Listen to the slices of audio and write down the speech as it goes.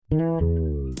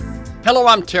Hello,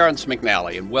 I'm Terrence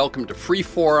McNally, and welcome to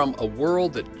Freeforum, a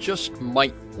world that just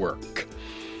might work.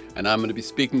 And I'm going to be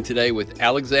speaking today with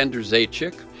Alexander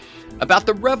Zaitchik about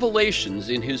the revelations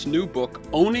in his new book,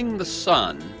 Owning the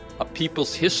Sun, A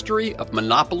People's History of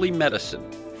Monopoly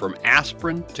Medicine, from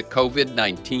aspirin to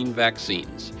COVID-19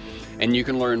 vaccines. And you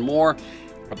can learn more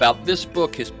about this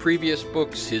book, his previous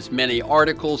books, his many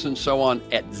articles, and so on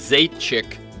at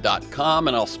Zaitchik.com,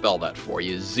 and I'll spell that for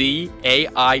you,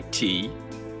 Zaitchik,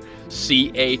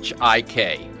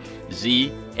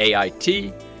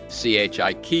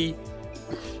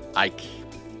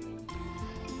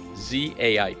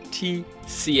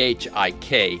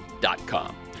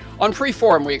 On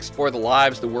Freeforum, we explore the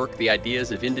lives, the work, the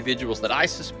ideas of individuals that I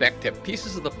suspect have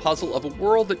pieces of the puzzle of a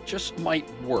world that just might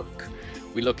work.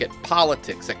 We look at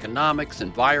politics, economics,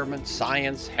 environment,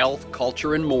 science, health,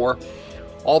 culture, and more,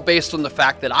 all based on the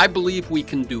fact that I believe we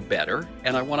can do better,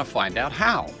 and I want to find out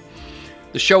how.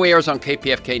 The show airs on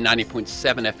KPFK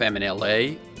 90.7 FM in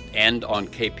LA and on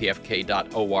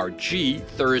kpfk.org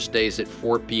Thursdays at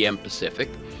 4 p.m. Pacific,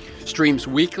 streams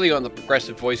weekly on the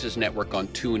Progressive Voices Network on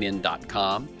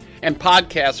tunein.com, and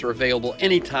podcasts are available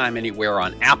anytime, anywhere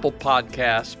on Apple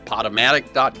Podcasts,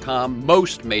 Podomatic.com,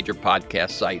 most major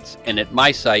podcast sites, and at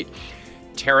my site,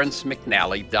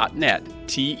 terrencemcnally.net,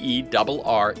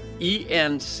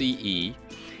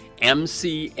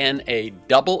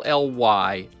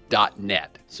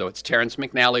 TerrenceMcNally.net. So it's Terrence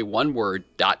McNally, one word,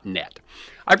 .net.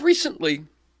 I've recently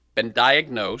been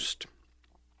diagnosed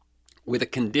with a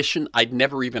condition I'd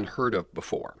never even heard of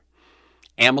before,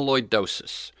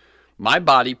 amyloidosis. My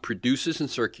body produces and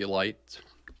circulates.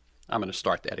 I'm going to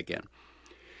start that again.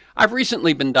 I've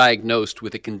recently been diagnosed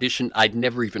with a condition I'd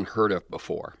never even heard of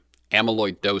before,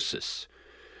 amyloidosis.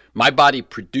 My body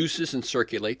produces and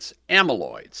circulates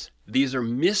amyloids. These are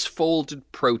misfolded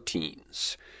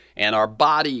proteins. And our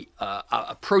body,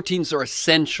 proteins are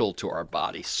essential to our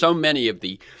body. So many of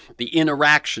the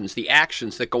interactions, the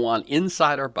actions that go on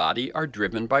inside our body are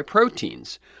driven by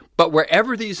proteins. But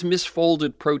wherever these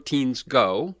misfolded proteins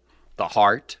go, the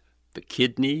heart, the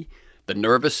kidney, the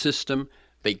nervous system,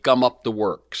 they gum up the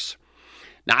works.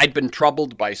 Now, I'd been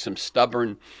troubled by some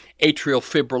stubborn atrial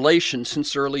fibrillation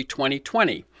since early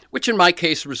 2020, which in my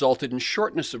case resulted in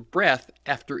shortness of breath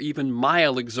after even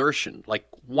mild exertion, like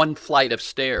one flight of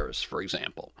stairs, for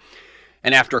example.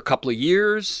 And after a couple of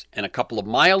years and a couple of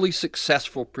mildly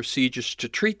successful procedures to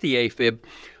treat the AFib,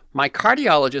 my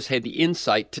cardiologist had the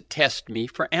insight to test me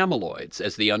for amyloids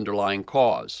as the underlying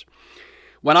cause.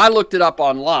 When I looked it up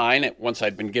online, once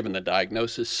I'd been given the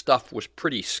diagnosis, stuff was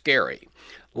pretty scary.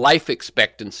 Life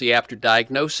expectancy after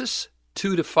diagnosis,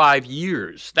 2 to 5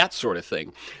 years, that sort of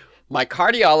thing. My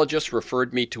cardiologist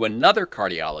referred me to another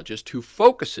cardiologist who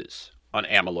focuses on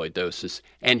amyloidosis,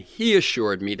 and he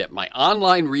assured me that my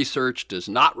online research does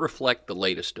not reflect the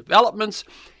latest developments.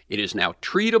 It is now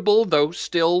treatable, though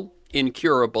still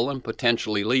incurable and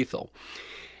potentially lethal.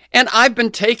 And I've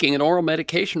been taking an oral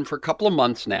medication for a couple of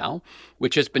months now,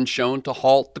 which has been shown to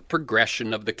halt the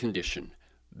progression of the condition.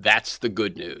 That's the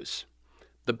good news.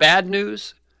 The bad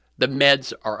news? The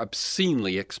meds are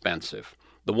obscenely expensive.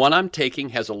 The one I'm taking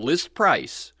has a list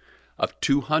price of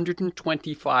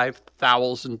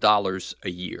 $225,000 a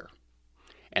year.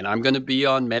 And I'm going to be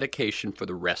on medication for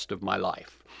the rest of my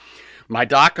life. My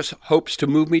doc hopes to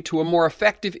move me to a more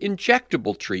effective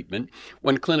injectable treatment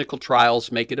when clinical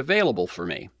trials make it available for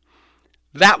me.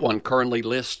 That one currently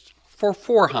lists for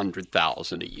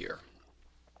 $400,000 a year.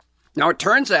 Now, it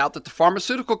turns out that the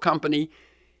pharmaceutical company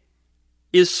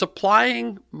is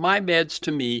supplying my meds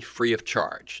to me free of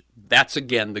charge. That's,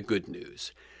 again, the good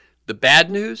news. The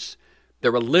bad news?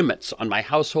 There are limits on my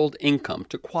household income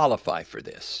to qualify for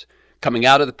this. Coming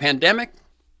out of the pandemic,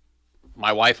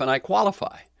 my wife and I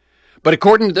qualify. But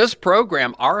according to this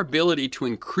program, our ability to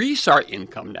increase our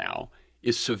income now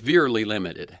is severely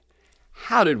limited.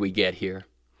 How did we get here?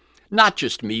 Not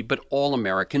just me, but all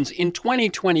Americans. In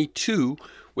 2022,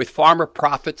 with pharma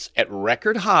profits at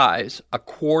record highs,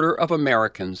 1/4 of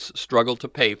Americans struggle to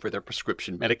pay for their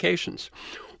prescription medications.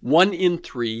 1 in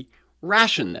 3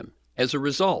 ration them as a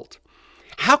result.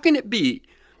 How can it be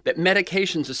that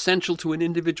medications essential to an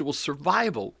individual's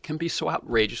survival can be so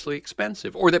outrageously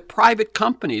expensive, or that private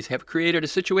companies have created a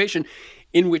situation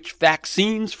in which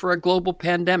vaccines for a global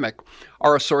pandemic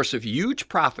are a source of huge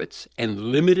profits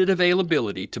and limited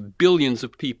availability to billions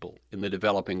of people in the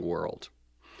developing world?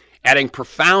 Adding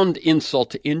profound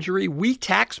insult to injury, we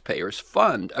taxpayers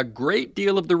fund a great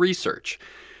deal of the research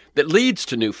that leads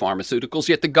to new pharmaceuticals,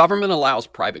 yet the government allows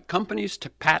private companies to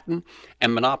patent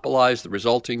and monopolize the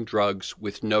resulting drugs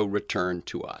with no return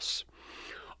to us.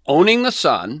 Owning the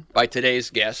Sun by today's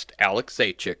guest, Alex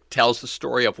Zaitchik, tells the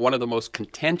story of one of the most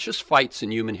contentious fights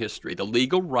in human history, the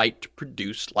legal right to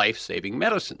produce life-saving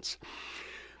medicines.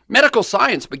 Medical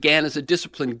science began as a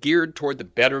discipline geared toward the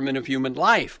betterment of human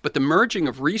life, but the merging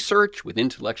of research with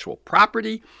intellectual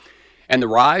property and the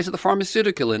rise of the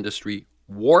pharmaceutical industry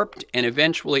warped and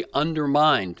eventually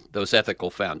undermined those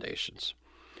ethical foundations.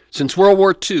 Since World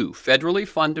War II, federally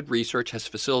funded research has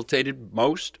facilitated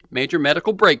most major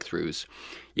medical breakthroughs,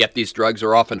 yet these drugs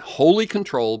are often wholly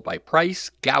controlled by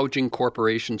price-gouging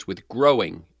corporations with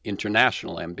growing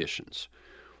international ambitions.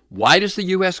 Why does the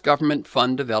U.S. government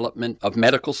fund development of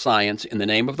medical science in the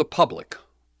name of the public,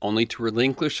 only to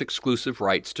relinquish exclusive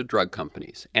rights to drug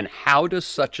companies? And how does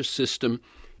such a system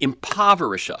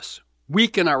impoverish us,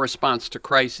 weaken our response to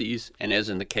crises, and as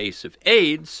in the case of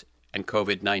AIDS and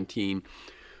COVID-19,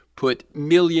 put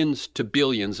millions to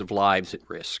billions of lives at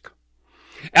risk?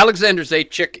 Alexander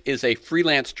Zaitchik is a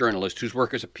freelance journalist whose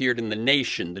work has appeared in The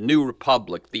Nation, The New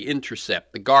Republic, The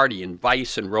Intercept, The Guardian,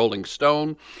 Vice, and Rolling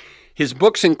Stone. His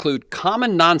books include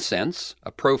Common Nonsense,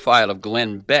 a profile of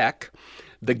Glenn Beck,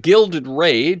 The Gilded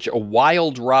Rage, a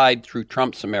wild ride through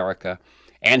Trump's America,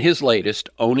 and his latest,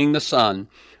 Owning the Sun,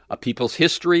 a people's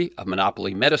history of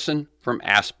monopoly medicine from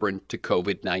aspirin to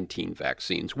COVID-19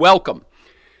 vaccines. Welcome,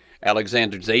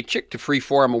 Alexander Zaitchik, to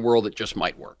Freeform, a world that just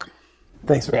might work.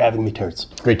 Thanks for having me, Terrence.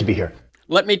 Great to be here.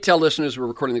 Let me tell listeners we're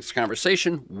recording this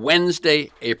conversation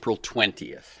Wednesday, April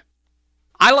 20th.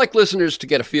 I like listeners to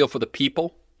get a feel for the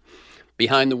people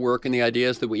behind the work and the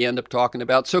ideas that we end up talking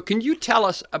about. So can you tell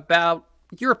us about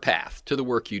your path to the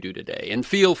work you do today? And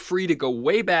feel free to go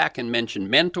way back and mention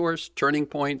mentors, turning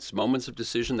points, moments of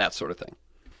decision, that sort of thing.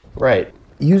 Right.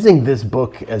 Using this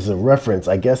book as a reference,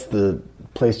 I guess the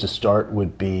place to start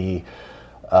would be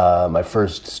my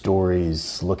first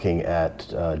stories looking at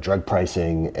drug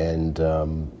pricing and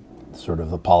sort of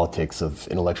the politics of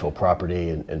intellectual property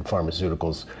and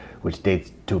pharmaceuticals, which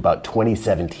dates to about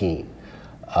 2017.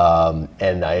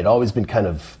 And I had always been kind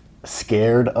of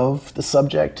scared of the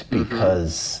subject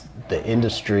because the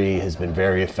industry has been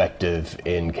very effective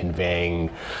in conveying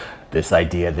this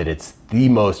idea that it's the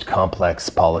most complex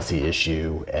policy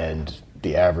issue and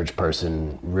the average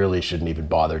person really shouldn't even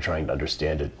bother trying to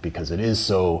understand it because it is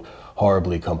so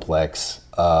horribly complex.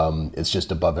 It's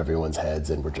just above everyone's heads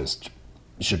and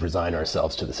should resign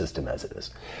ourselves to the system as it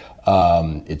is.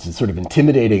 It's a sort of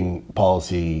intimidating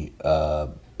policy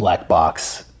black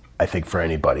box, I think, for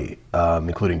anybody,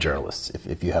 including journalists,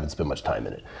 if you haven't spent much time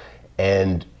in it.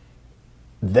 And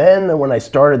then when I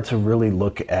started to really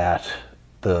look at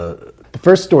the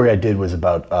first story I did was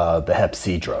about the Hep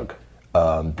C drug.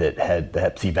 That had the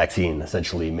Hep C vaccine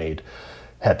essentially made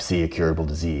Hep C a curable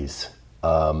disease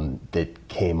that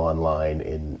came online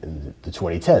in the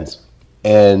 2010s.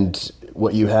 And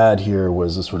what you had here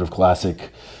was a sort of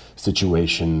classic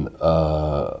situation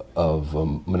of a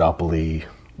monopoly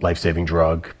life-saving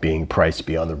drug being priced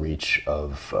beyond the reach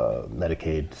of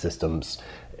Medicaid systems,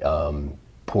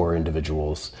 poor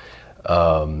individuals,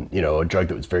 a drug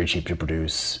that was very cheap to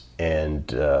produce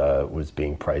and was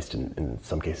being priced in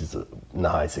some cases in the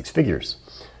high six figures,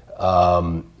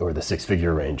 or the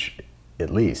six-figure range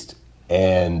at least.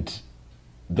 And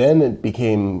then it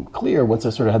became clear, once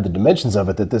I sort of had the dimensions of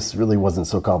it, that this really wasn't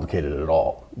so complicated at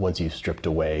all, once you stripped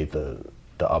away the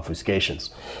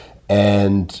obfuscations.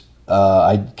 And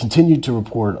I continued to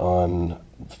report on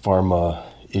pharma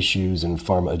issues and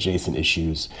pharma-adjacent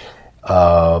issues,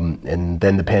 and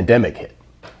then the pandemic hit.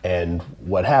 And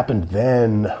what happened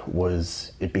then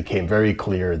was it became very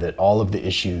clear that all of the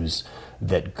issues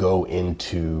that go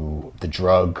into the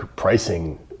drug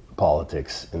pricing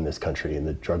politics in this country and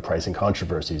the drug pricing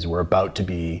controversies were about to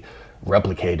be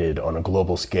replicated on a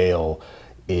global scale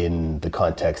in the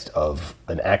context of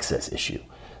an access issue.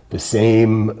 The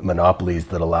same monopolies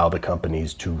that allow the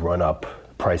companies to run up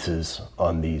prices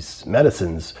on these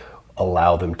medicines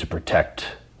allow them to protect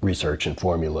research and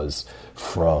formulas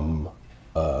from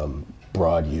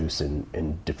broad use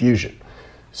and diffusion.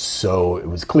 So it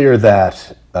was clear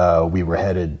that we were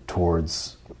headed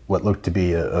towards what looked to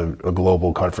be a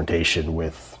global confrontation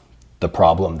with the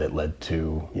problem that led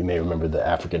to, you may remember, the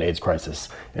African AIDS crisis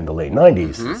in the late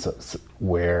 90s,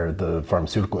 where the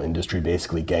pharmaceutical industry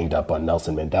basically ganged up on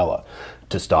Nelson Mandela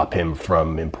to stop him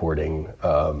from importing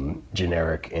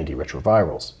generic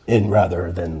antiretrovirals. And rather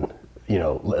than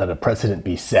let a precedent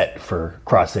be set for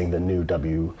crossing the new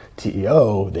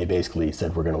WTO, they basically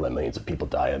said, we're going to let millions of people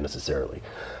die unnecessarily.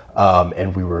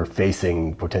 And we were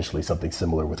facing potentially something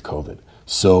similar with COVID.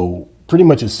 So pretty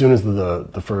much as soon as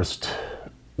the first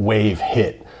wave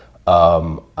hit,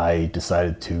 I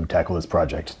decided to tackle this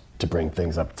project to bring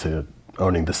things up to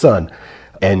Owning the Sun.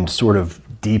 and sort of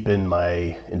deepen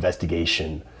my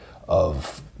investigation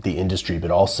of the industry,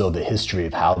 but also the history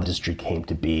of how the industry came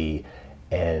to be.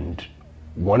 And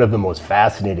one of the most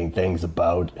fascinating things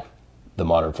about the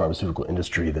modern pharmaceutical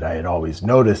industry that I had always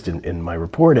noticed in my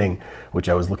reporting, which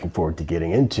I was looking forward to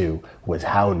getting into, was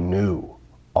how new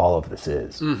all of this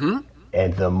is.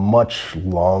 And the much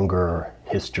longer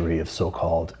history of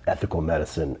so-called ethical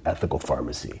medicine, ethical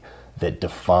pharmacy, that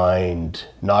defined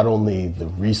not only the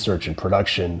research and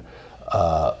production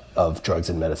of drugs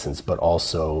and medicines, but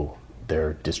also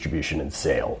their distribution and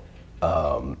sale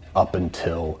up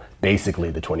until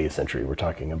basically the 20th century. We're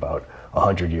talking about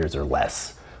 100 years or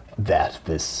less that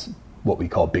this, what we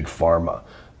call big pharma,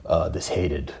 this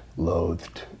hated,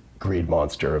 loathed greed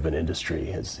monster of an industry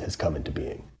has come into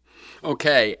being.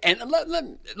 Okay, and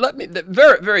let me,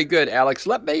 very, very good, Alex.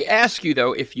 Let me ask you,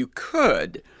 though, if you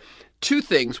could, two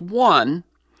things. One,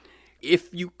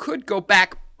 if you could go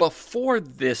back before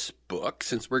this book,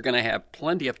 since we're going to have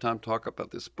plenty of time to talk about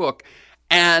this book,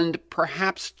 and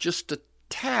perhaps just a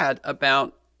tad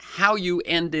about how you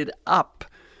ended up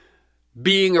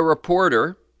being a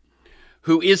reporter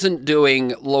who isn't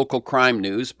doing local crime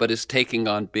news, but is taking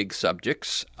on big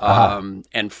subjects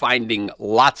and finding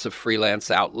lots of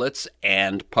freelance outlets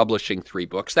and publishing 3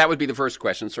 books. That would be the first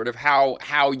question, sort of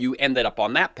how you ended up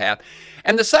on that path.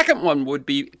 And the second one would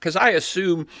be, because I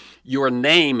assume your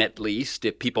name, at least,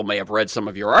 if people may have read some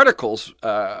of your articles,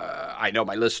 I know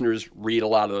my listeners read a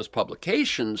lot of those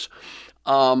publications,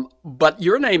 but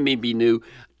your name may be new.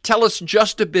 Tell us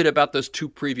just a bit about those 2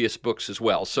 previous books as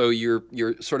well. So your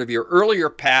sort of your earlier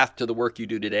path to the work you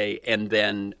do today, and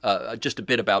then just a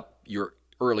bit about your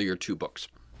earlier 2 books.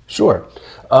 Sure.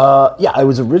 Yeah, I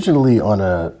was originally on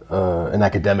an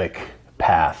academic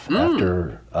path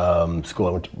after school.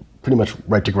 I went pretty much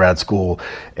right to grad school,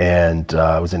 and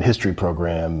I was in history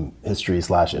program,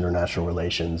 history/international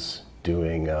relations,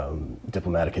 doing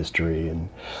diplomatic history and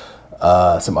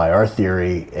some IR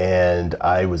theory, and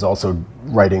I was also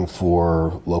writing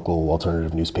for local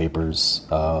alternative newspapers.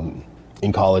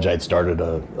 In college, I'd started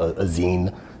a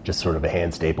zine, just sort of a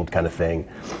hand-stapled kind of thing,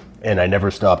 and I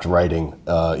never stopped writing,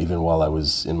 even while I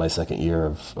was in my second year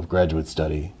of graduate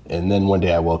study. And then one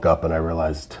day I woke up and I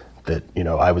realized that,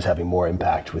 I was having more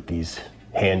impact with these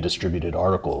hand-distributed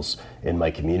articles in my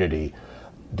community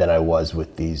than I was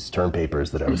with these term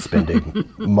papers that I was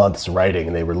spending months writing,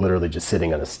 and they were literally just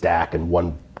sitting on a stack in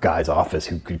one guy's office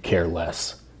who could care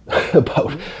less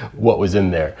about what was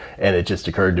in there. And it just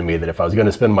occurred to me that if I was going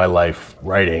to spend my life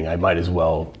writing, I might as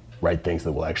well write things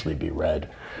that will actually be read.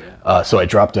 So I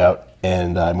dropped out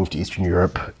and I moved to Eastern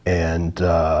Europe, and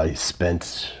I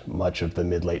spent much of the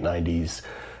mid-late 90s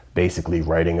basically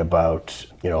writing about,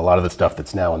 a lot of the stuff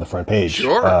that's now on the front page.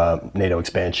 Sure. NATO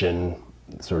expansion,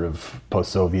 sort of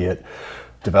post-Soviet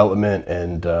development,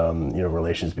 and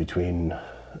relations between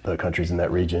the countries in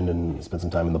that region, and spent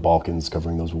some time in the Balkans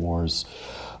covering those wars,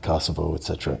 Kosovo,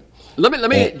 etc. Let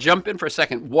me jump in for a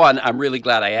second. One, I'm really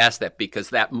glad I asked that, because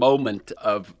that moment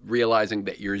of realizing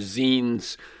that your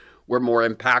zines were more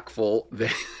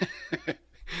impactful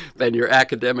than your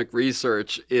academic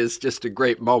research is just a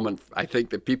great moment, I think,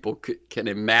 that people can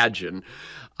imagine.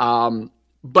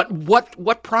 But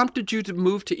what prompted you to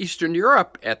move to Eastern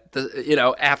Europe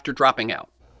after dropping out?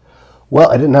 Well,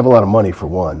 I didn't have a lot of money, for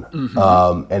one,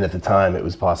 and at the time it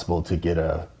was possible to get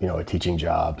a teaching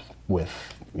job with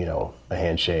a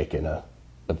handshake and a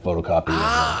photocopy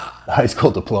of a high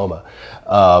school diploma.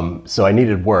 So I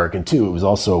needed work, and 2, it was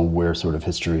also where sort of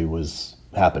history was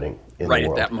happening in the world. Right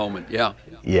at that moment, yeah.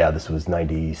 Yeah, this was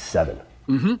 97.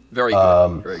 Very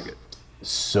good, very good.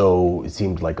 So it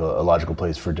seemed like a logical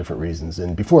place for different reasons.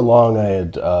 And before long, I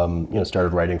had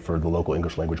started writing for the local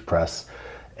English language press,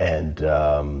 and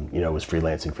was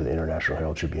freelancing for the International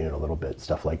Herald Tribune a little bit,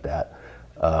 stuff like that.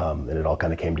 And it all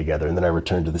kind of came together. And then I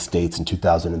returned to the States in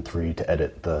 2003 to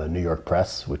edit the New York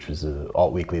Press, which was an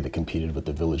alt weekly that competed with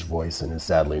the Village Voice and is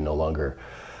sadly no longer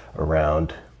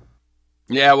around.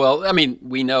 Yeah, well, I mean,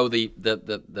 we know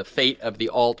the fate of the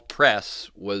alt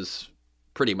press was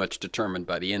pretty much determined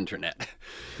by the internet.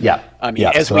 Yeah. I mean,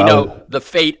 as we know, the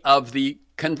fate of the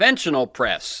conventional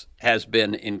press has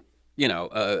been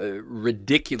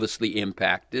ridiculously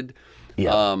impacted.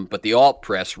 Yeah. But the alt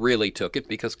press really took it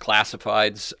because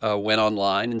classifieds went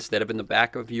online instead of in the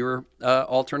back of your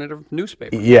alternative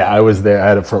newspaper. Yeah, I was there. I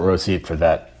had a front row seat for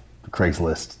that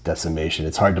Craigslist decimation.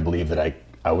 It's hard to believe that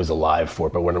I was alive for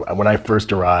it. But when I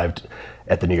first arrived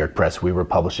at the New York Press, we were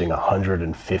publishing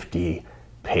 150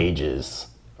 pages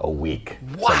a week.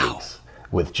 Wow. Some weeks,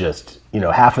 with just,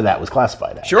 half of that was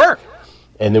classified ads. Sure.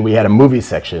 And then we had a movie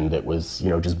section that was,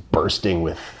 just bursting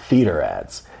with theater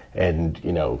ads. And,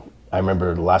 I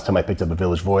remember the last time I picked up a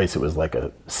Village Voice, it was like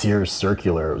a Sears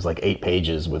circular. It was like 8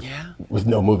 pages with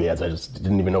no movie ads. I just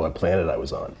didn't even know what planet I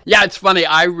was on. Yeah, it's funny.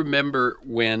 I remember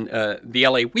when the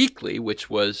LA Weekly, which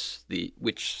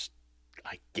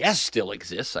I guess still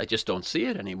exists, I just don't see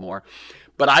it anymore.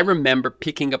 But I remember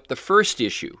picking up the first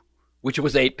issue, which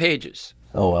was 8 pages.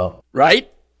 Oh, well.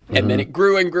 Right? And then it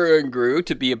grew and grew and grew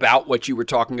to be about what you were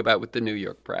talking about with the New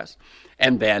York Press.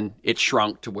 And then it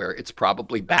shrunk to where it's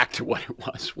probably back to what it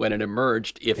was when it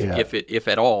emerged, if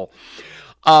at all.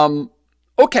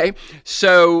 Okay,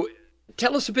 so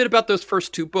tell us a bit about those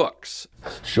first 2 books.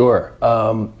 Sure.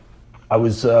 I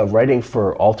was writing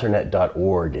for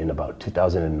alternate.org in about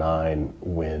 2009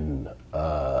 when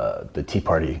the Tea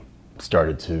Party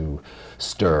started to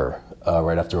stir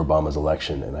right after Obama's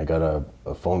election. And I got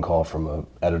a phone call from an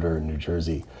editor in New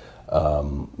Jersey,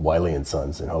 Wiley and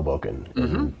Sons in Hoboken.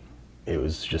 Mm-hmm. And it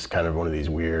was just kind of one of these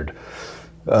weird,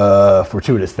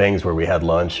 fortuitous things where we had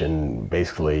lunch and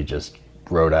basically just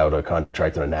wrote out a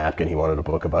contract on a napkin. He wanted a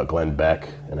book about Glenn Beck,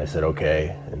 and I said,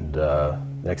 okay. And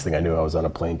next thing I knew, I was on a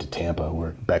plane to Tampa,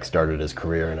 where Beck started his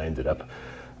career, and I ended up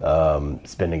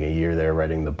spending a year there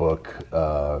writing the book,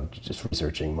 just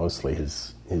researching mostly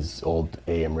his old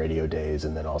AM radio days,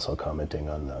 and then also commenting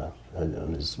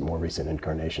on his more recent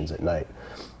incarnations at night.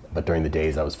 But during the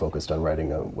days, I was focused on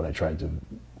writing what I tried to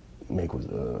make was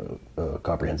a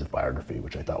comprehensive biography,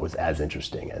 which I thought was as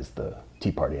interesting as the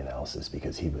Tea Party analysis,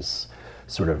 because he was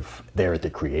sort of there at the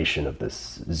creation of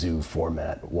this zoo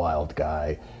format, wild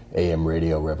guy, AM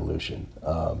radio revolution,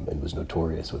 and was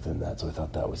notorious within that. So I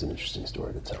thought that was an interesting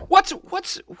story to tell.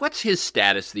 What's his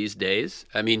status these days?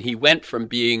 I mean, he went from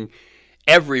being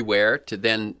everywhere to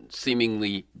then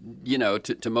seemingly,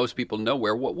 to most people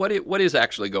nowhere. What is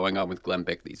actually going on with Glenn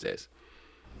Beck these days?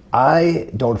 I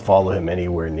don't follow him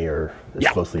anywhere near as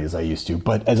closely as I used to,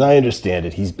 but as I understand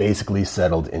it, he's basically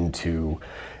settled into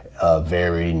a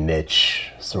very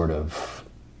niche sort of,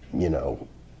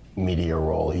 media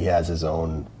role. He has his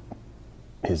own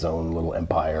little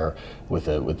empire with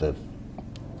a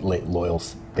loyal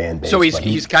fan base. So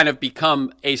he's kind of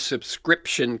become a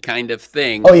subscription kind of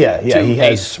thing. Oh yeah. To he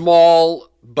a has small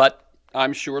but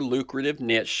I'm sure lucrative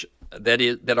niche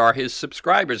that are his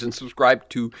subscribers and subscribe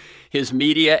to his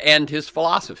media and his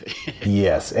philosophy.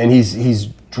 Yes, and he's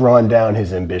drawn down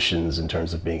his ambitions in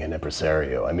terms of being an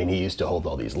impresario. I mean, he used to hold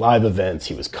all these live events.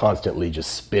 He was constantly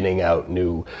just spinning out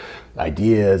new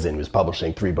ideas and was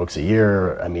publishing 3 books a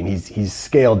year. I mean, he's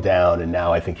scaled down, and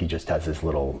now I think he just has this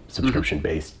little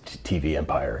subscription-based TV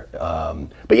empire.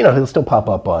 But he'll still pop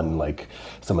up on like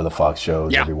some of the Fox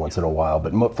shows every once in a while.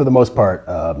 But for the most part,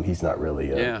 he's not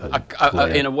really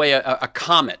in a way a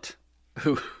comet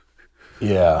who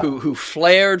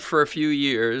flared for a few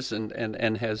years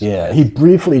and has... Yeah, he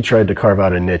briefly tried to carve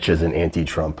out a niche as an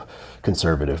anti-Trump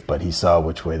conservative, but he saw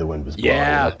which way the wind was blowing,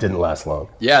 and that didn't last long.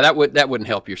 Yeah, that wouldn't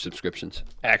help your subscriptions,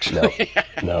 actually.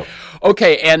 No.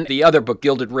 Okay, and the other book,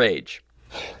 Gilded Rage.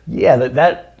 Yeah,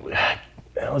 that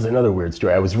was another weird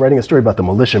story. I was writing a story about the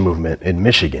militia movement in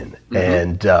Michigan,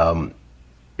 and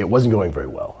it wasn't going very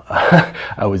well.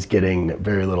 I was getting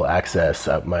very little access.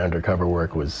 My undercover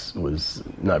work was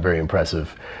not very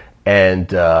impressive. And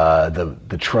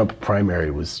the Trump primary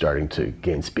was starting to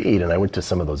gain speed, and I went to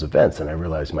some of those events, and I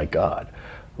realized, my God,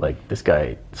 like, this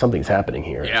guy, something's happening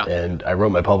here. Yeah. And I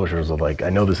wrote my publishers of like, I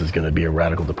know this is going to be a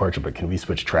radical departure, but can we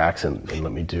switch tracks and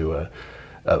let me do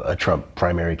a Trump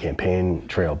primary campaign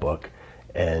trail book?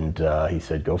 And he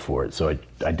said, go for it. So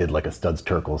I did like a Studs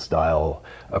Terkel style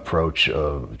approach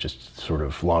of just sort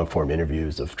of long form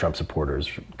interviews of Trump supporters,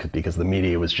 because the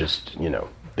media was just,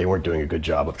 they weren't doing a good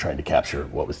job of trying to capture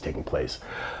what was taking place.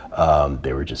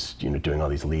 They were just, doing all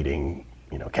these leading,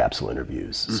 capsule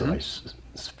interviews. So I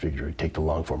figured I'd take the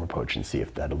long form approach and see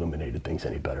if that illuminated things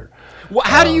any better. Well,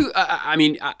 how do you,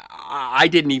 I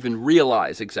didn't even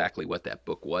realize exactly what that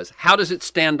book was. How does it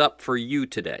stand up for you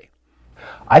today?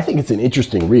 I think it's an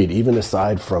interesting read, even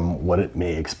aside from what it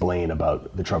may explain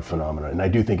about the Trump phenomenon. And I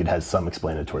do think it has some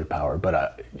explanatory power.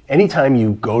 But anytime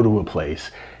you go to a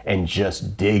place and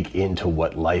just dig into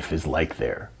what life is like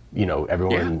there,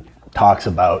 everyone talks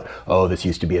about, oh, this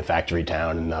used to be a factory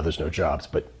town and now there's no jobs.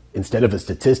 But instead of a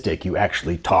statistic, you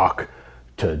actually talk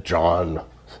to John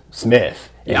Smith,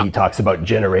 and he talks about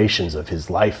generations of his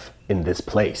life in this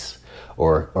place.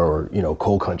 Or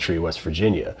coal country, West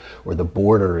Virginia, or the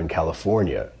border in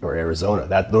California or Arizona.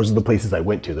 Those are the places I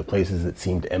went to, the places that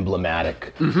seemed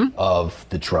emblematic of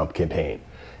the Trump campaign.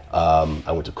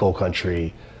 I went to coal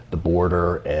country, the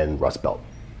border, and Rust Belt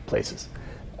places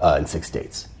in 6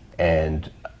 states.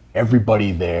 And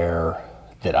everybody there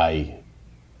that I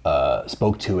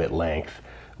spoke to at length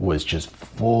was just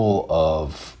full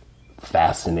of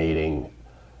fascinating,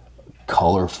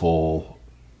 colorful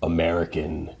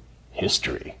American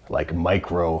history, like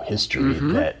micro history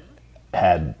that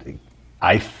had,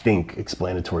 I think,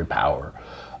 explanatory power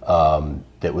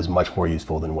that was much more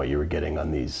useful than what you were getting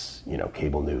on these,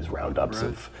 cable news roundups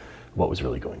of what was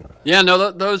really going on. Yeah,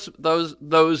 no,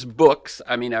 those books.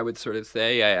 I mean, I would sort of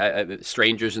say,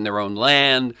 Strangers in Their Own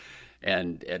Land,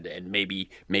 and maybe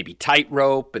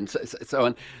Tightrope, and so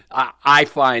on. I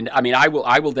find. I mean, I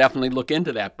will definitely look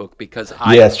into that book because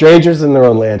Strangers in Their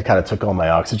Own Land kind of took all my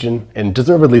oxygen, and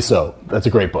deservedly so. That's a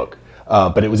great book,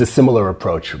 but it was a similar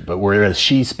approach. But whereas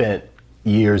she spent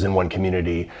years in one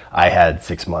community, I had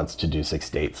 6 months to do 6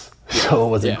 states, so it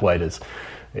wasn't quite as,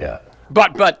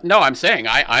 But no, I'm saying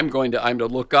I'm going to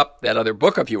look up that other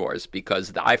book of yours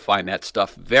because I find that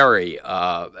stuff very.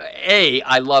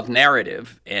 I love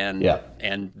narrative,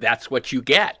 and that's what you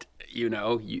get.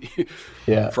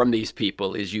 From these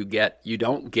people is you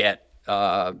don't get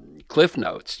cliff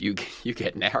notes. You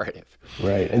get narrative.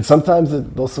 Right, and sometimes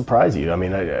they'll surprise you. I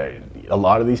mean, a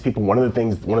lot of these people. One of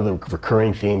the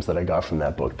recurring themes that I got from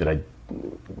that book that I,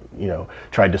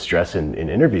 tried to stress in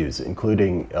interviews,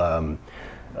 including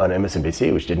on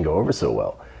MSNBC, which didn't go over so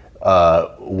well,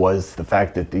 was the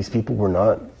fact that these people were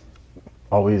not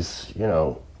always,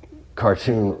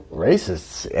 cartoon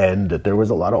racists, and that there was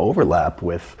a lot of overlap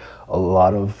with a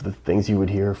lot of the things you would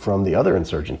hear from the other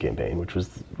insurgent campaign, which was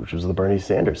the Bernie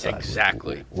Sanders side.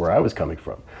 Exactly. Where I was coming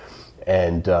from.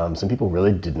 And some people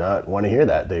really did not want to hear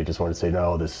that. They just wanted to say,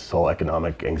 no, this whole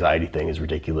economic anxiety thing is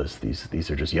ridiculous.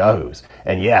 These are just yahoos.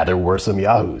 And yeah, there were some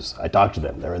yahoos. I talked to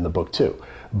them. They're in the book too.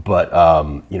 But,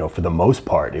 for the most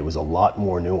part, it was a lot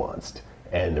more nuanced.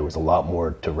 And there was a lot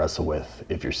more to wrestle with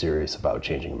if you're serious about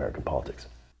changing American politics.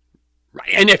 Right.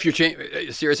 And if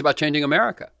you're serious about changing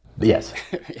America. Yes.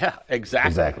 Yeah, exactly.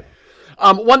 Exactly.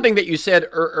 One thing that you said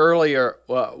earlier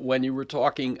when you were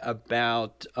talking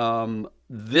about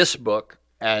this book,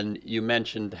 and you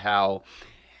mentioned how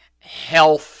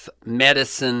health,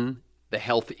 medicine, the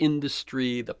health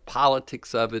industry, the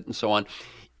politics of it, and so on,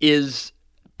 is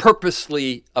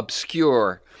purposely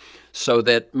obscure so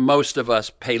that most of us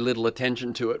pay little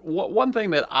attention to it. One thing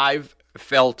that I've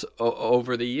felt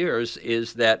over the years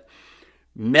is that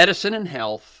medicine and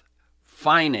health,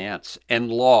 finance, and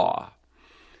law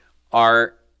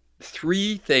are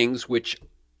 3 things which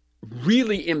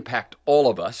really impact all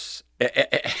of us,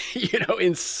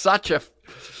 in such a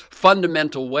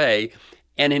fundamental way.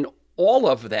 And in all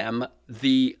of them,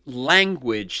 the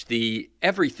language, the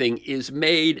everything is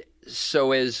made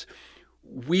so as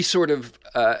we sort of,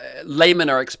 laymen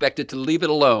are expected to leave it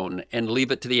alone and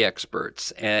leave it to the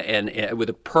experts, and with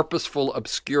a purposeful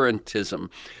obscurantism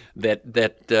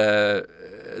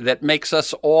that makes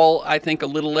us all, I think, a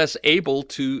little less able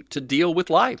to deal with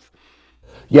life.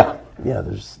 Yeah,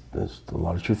 there's a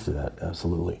lot of truth to that,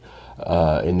 absolutely.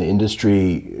 And the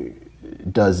industry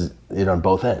does it on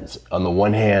both ends. On the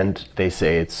one hand, they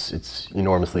say it's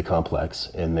enormously complex,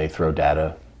 and they throw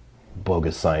data,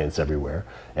 bogus science everywhere.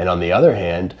 And on the other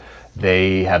hand,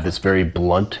 they have this very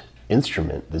blunt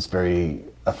instrument, this very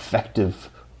effective,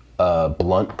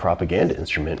 blunt propaganda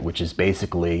instrument, which is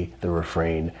basically the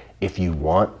refrain, if you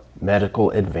want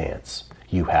medical advance,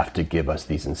 you have to give us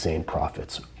these insane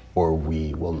profits, or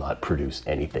we will not produce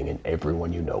anything, and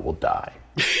everyone you know will die.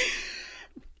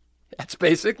 That's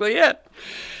basically it.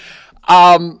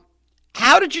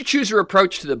 How did you choose your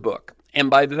approach to the book? And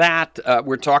by that,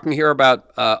 we're talking here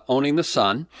about Owning the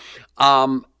Sun,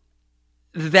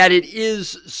 that it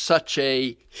is such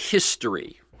a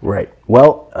history. Right.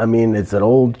 Well, I mean, it's an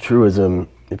old truism.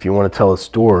 If you want to tell a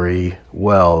story,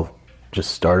 well,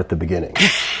 just start at the beginning.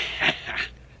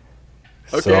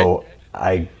 Okay. So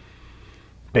I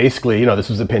basically, this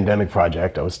was a pandemic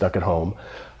project. I was stuck at home.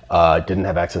 Didn't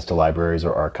have access to libraries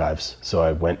or archives. So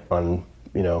I went on,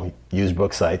 used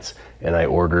book sites, and I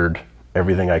ordered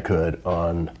everything I could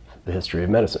on the history of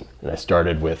medicine. And I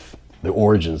started with the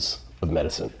origins of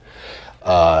medicine.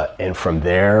 And from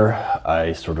there,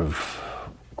 I sort of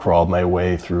crawled my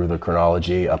way through the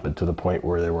chronology up to the point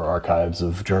where there were archives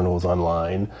of journals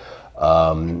online.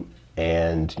 And,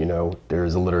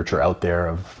 there's a literature out there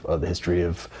of the history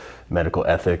of medical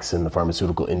ethics in the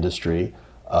pharmaceutical industry.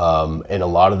 And a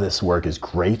lot of this work is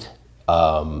great.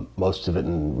 Most of it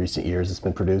in recent years has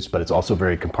been produced, but it's also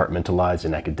very compartmentalized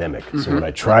and academic. Mm-hmm. So what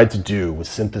I tried to do was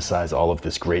synthesize all of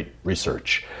this great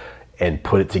research and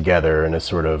put it together in a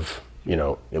sort of,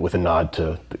 with a nod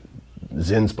to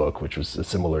Zinn's book, which was a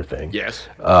similar thing. Yes.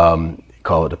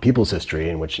 Call it a people's history,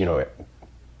 in which,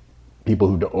 people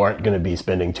who aren't going to be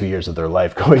spending 2 years of their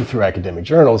life going through academic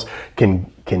journals can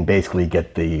basically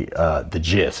get the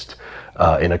gist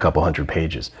in a couple hundred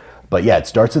pages. But yeah, it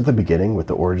starts at the beginning with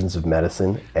the origins of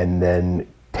medicine and then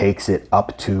takes it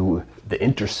up to the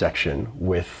intersection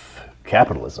with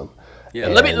capitalism. Yeah,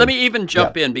 let me even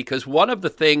jump in, because one of the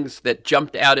things that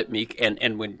jumped out at me,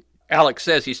 and when Alex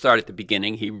says he started at the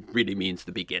beginning, he really means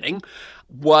the beginning,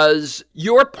 was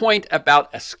your point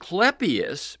about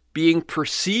Asclepius being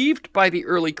perceived by the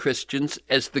early Christians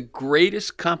as the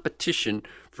greatest competition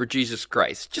for Jesus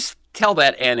Christ. Just tell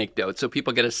that anecdote so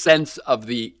people get a sense of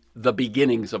the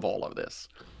beginnings of all of this.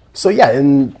 So yeah,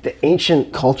 in the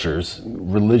ancient cultures,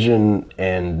 religion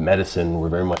and medicine were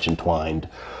very much entwined,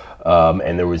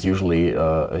 and there was usually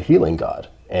a healing god.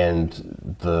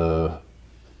 And the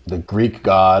Greek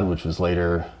god, which was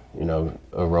later,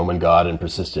 a Roman god and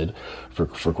persisted for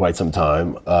quite some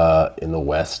time in the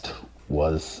West,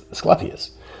 was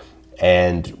Asclepius.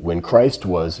 And when Christ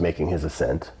was making his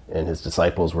ascent and his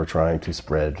disciples were trying to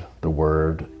spread the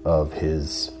word of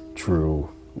his true,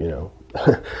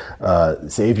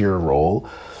 savior role,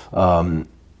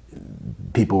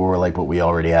 people were like, but we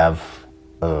already have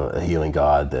a healing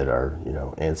God that our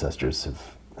ancestors have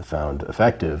found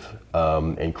effective,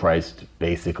 and Christ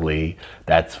basically,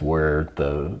 that's where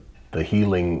the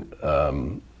healing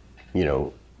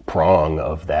prong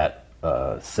of that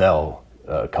cell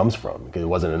comes from, because it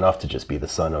wasn't enough to just be the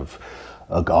son of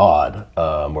a god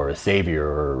or a savior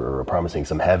or promising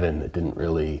some heaven that didn't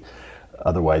really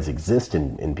otherwise exist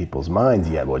in people's minds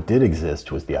yet. What did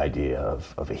exist was the idea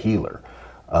of a healer.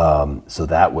 So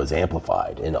that was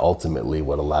amplified, and ultimately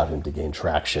what allowed him to gain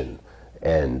traction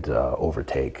and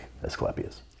overtake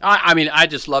Asclepius. I mean, I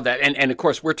just love that. And of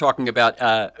course, we're talking about,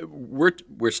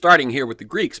 we're starting here with the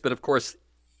Greeks, but of course,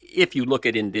 if you look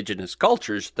at indigenous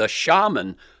cultures, the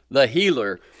shaman, the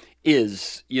healer,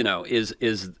 is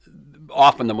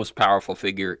often the most powerful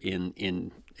figure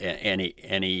in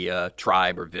any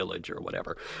tribe or village or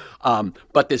whatever.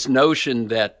 But this notion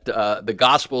that the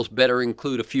Gospels better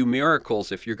include a few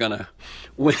miracles if you're going to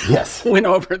win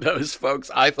over those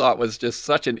folks, I thought was just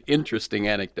such an interesting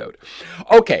anecdote.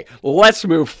 Okay, let's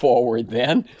move forward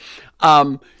then.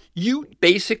 You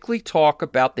basically talk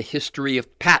about the history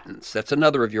of patents. That's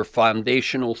another of your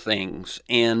foundational things.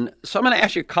 And so I'm going to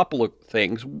ask you a couple of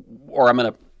things, or I'm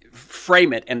going to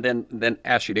frame it and then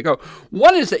ask you to go.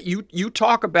 One is that you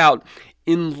talk about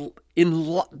in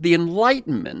the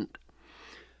Enlightenment,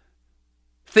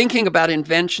 thinking about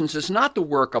inventions is not the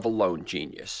work of a lone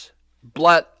genius,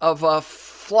 but of a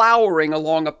flowering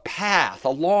along a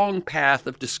long path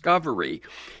of discovery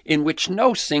in which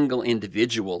no single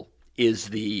individual is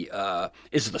the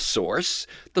source.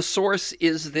 The source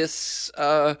is this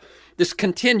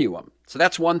continuum. So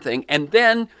that's one thing. And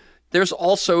then there's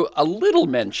also a little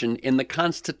mention in the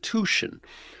Constitution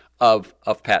of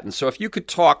patents. So if you could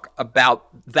talk about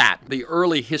that, the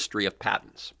early history of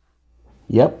patents.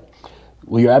 Yep.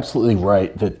 Well, you're absolutely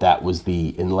right that was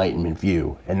the Enlightenment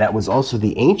view, and that was also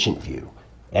the ancient view,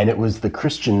 and it was the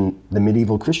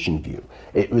medieval Christian view.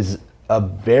 It was a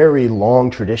very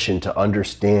long tradition to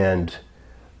understand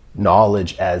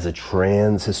knowledge as a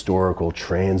trans-historical,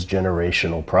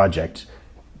 trans-generational project,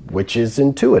 which is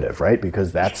intuitive, right?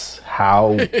 Because that's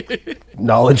how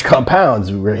knowledge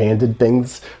compounds. We were handed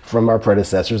things from our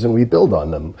predecessors and we build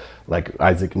on them. Like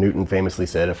Isaac Newton famously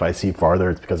said, if I see farther,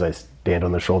 it's because I stand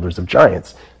on the shoulders of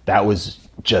giants. That was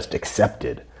just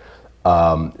accepted.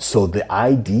 So the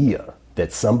idea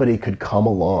that somebody could come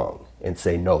along and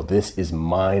say, no, this is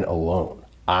mine alone,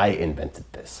 I invented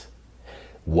this,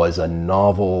 was a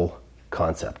novel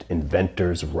concept.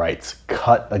 Inventors' rights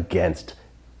cut against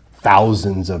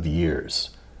thousands of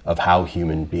years of how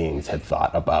human beings had thought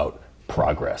about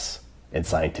progress and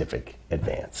scientific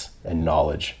advance and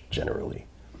knowledge generally.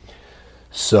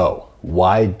 So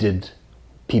why did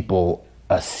people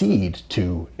accede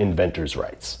to inventors'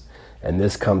 rights? And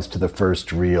this comes to the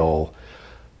first real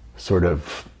sort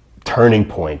of turning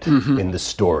point in the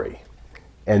story.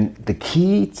 And the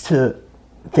key to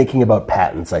thinking about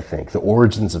patents, I think, the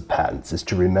origins of patents, is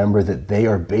to remember that they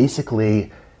are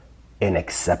basically an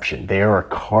exception. They are a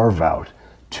carve-out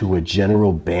to a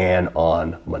general ban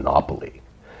on monopoly.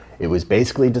 It was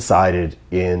basically decided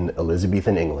in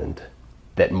Elizabethan England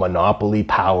that monopoly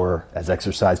power, as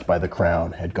exercised by the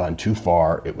crown, had gone too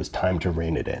far. It was time to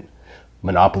rein it in.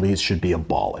 Monopolies should be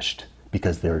abolished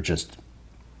because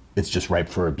it's just ripe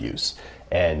for abuse,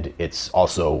 and it's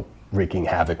also wreaking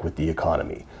havoc with the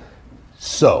economy.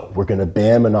 So we're going to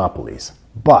ban monopolies,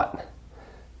 but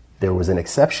there was an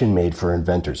exception made for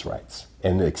inventors' rights.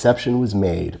 And the exception was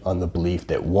made on the belief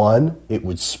that, one, it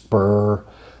would spur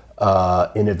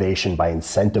innovation by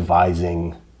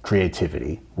incentivizing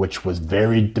creativity, which was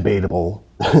very debatable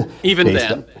Even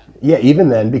then. Yeah, even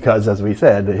then, because as we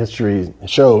said, the history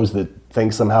shows that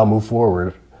things somehow move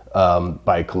forward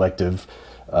by collective,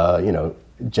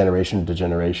 generation to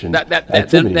generation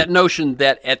activity. That notion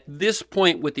that at this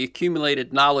point, with the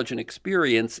accumulated knowledge and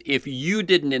experience, if you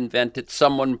didn't invent it,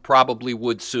 someone probably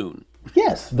would soon.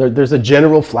 Yes, there's a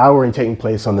general flowering taking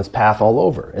place on this path all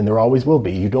over, and there always will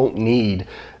be. You don't need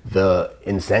the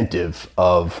incentive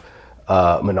of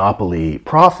monopoly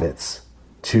profits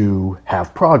to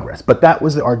have progress. But that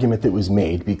was the argument that was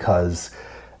made because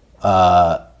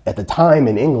at the time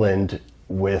in England,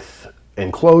 with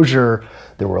enclosure,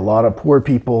 there were a lot of poor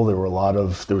people, there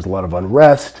was a lot of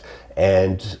unrest,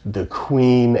 and the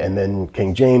Queen and then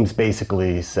King James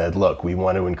basically said, look, we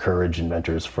want to encourage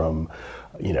inventors from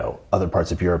other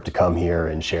parts of Europe to come here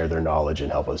and share their knowledge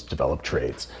and help us develop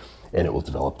trades, and it will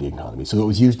develop the economy. So it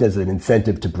was used as an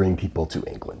incentive to bring people to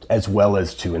England, as well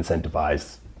as to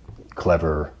incentivize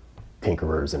clever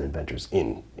tinkerers and inventors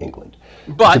in England.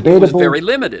 But it was very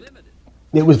limited.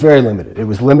 It was very limited. It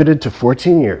was limited to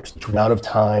 14 years, the amount of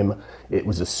time it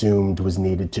was assumed was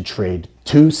needed to trade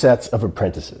 2 sets of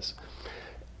apprentices.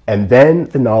 And then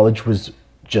the knowledge was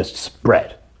just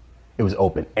spread. It was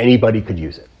open. Anybody could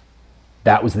use it.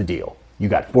 That was the deal. You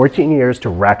got 14 years to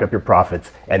rack up your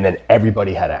profits, and then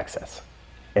everybody had access.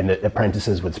 And the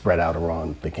apprentices would spread out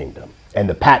around the kingdom. And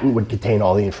the patent would contain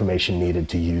all the information needed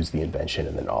to use the invention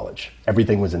and the knowledge.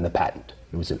 Everything was in the patent.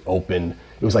 It was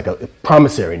like a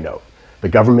promissory note. The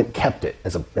government kept it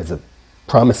as a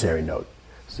promissory note.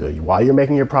 So while you're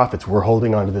making your profits, we're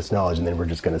holding on to this knowledge, and then we're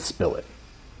just going to spill it.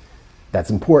 That's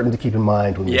important to keep in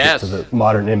mind when we get to the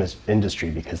modern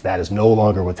industry, because that is no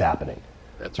longer what's happening.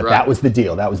 But that was the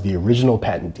deal. That was the original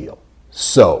patent deal.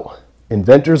 So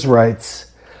inventors' rights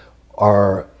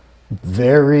are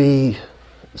very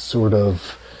sort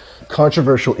of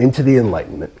controversial into the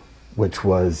Enlightenment, which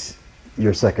was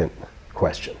your second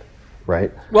question,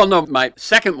 right? Well, no, my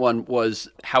second one was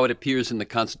how it appears in the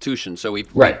Constitution. So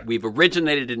we've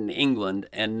originated in England,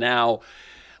 and now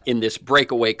in this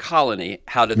breakaway colony,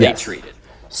 how do they treat it?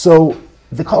 So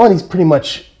the colonies pretty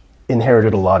much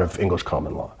inherited a lot of English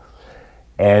common law.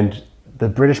 And the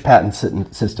British patent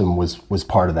system was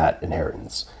part of that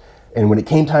inheritance. And when it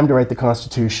came time to write the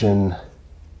Constitution,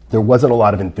 there wasn't a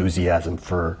lot of enthusiasm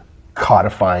for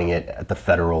codifying it at the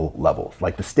federal level.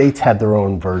 Like the states had their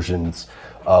own versions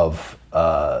of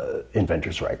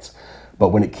inventors' rights. But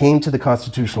when it came to the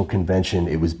Constitutional Convention,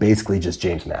 it was basically just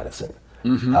James Madison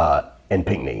and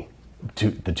Pinckney,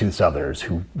 the 2 Southerners,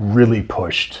 who really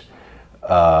pushed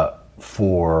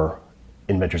for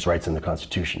inventors' rights in the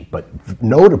Constitution. But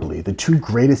notably, the 2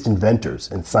 greatest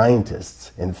inventors and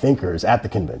scientists and thinkers at the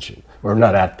convention, or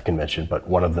not at the convention, but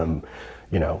one of them,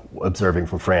 observing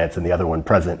from France and the other one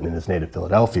present in his native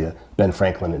Philadelphia, Ben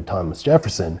Franklin and Thomas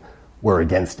Jefferson, were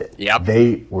against it. Yep.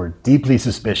 They were deeply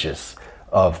suspicious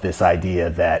of this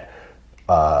idea that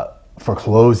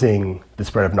foreclosing the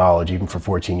spread of knowledge, even for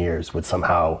 14 years, would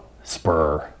somehow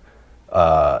spur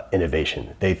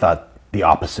innovation. They thought the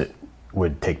opposite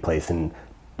would take place, and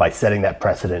by setting that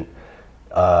precedent,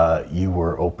 you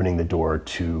were opening the door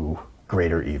to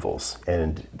greater evils,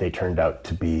 and they turned out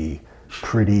to be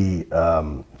pretty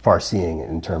far-seeing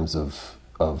in terms of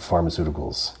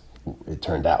pharmaceuticals, it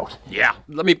turned out. Yeah.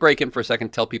 Let me break in for a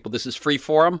second, tell people this is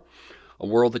Freeform, a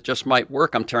world that just might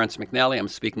work. I'm Terrence McNally. I'm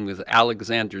speaking with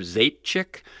Alexander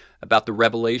Zaitchik about the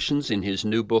revelations in his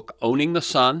new book, Owning the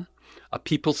Sun, A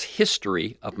People's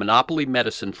History of Monopoly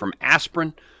Medicine from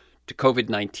Aspirin to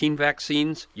COVID-19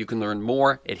 Vaccines. You can learn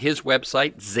more at his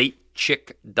website,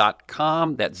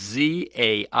 zaitchik.com. That's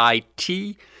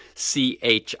Z-A-I-T-C-H-I-K,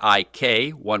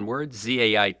 one word,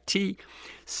 Z-A-I-T-C-H-I-K.com.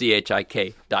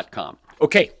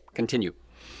 Okay, continue.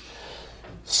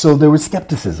 So there was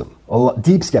skepticism,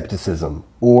 deep skepticism,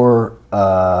 or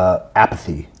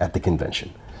apathy at the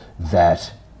convention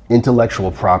that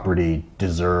intellectual property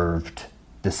deserved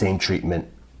the same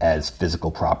treatment as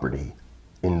physical property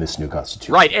in this new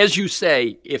Constitution. Right. As you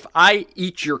say, if I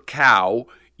eat your cow,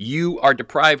 you are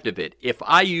deprived of it. If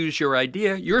I use your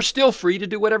idea, you're still free to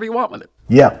do whatever you want with it.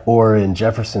 Yeah, or in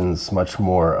Jefferson's much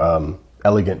more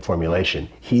elegant formulation,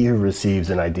 he who receives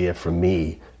an idea from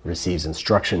me receives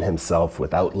instruction himself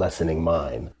without lessening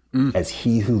mine, as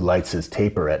he who lights his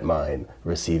taper at mine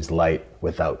receives light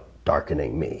without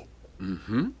darkening me.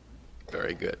 Mm-hmm.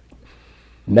 Very good.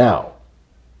 Now,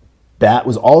 that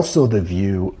was also the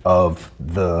view of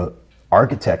the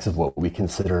architects of what we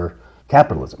consider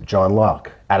capitalism. John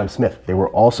Locke, Adam Smith, they were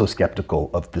also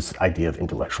skeptical of this idea of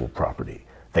intellectual property.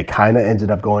 They kind of ended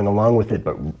up going along with it,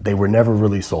 but they were never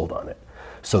really sold on it.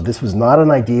 So this was not an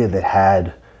idea that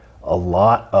had a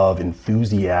lot of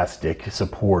enthusiastic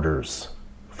supporters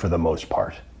for the most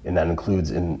part, and that includes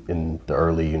in the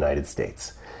early United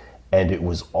States. And it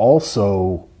was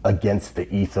also against the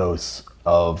ethos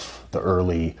of the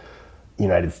early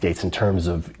United States in terms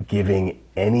of giving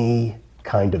any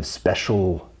kind of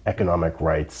special economic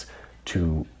rights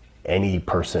to any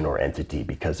person or entity,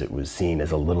 because it was seen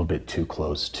as a little bit too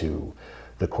close to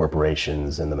the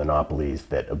corporations and the monopolies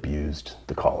that abused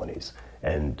the colonies.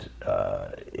 And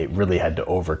it really had to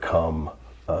overcome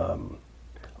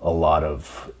a lot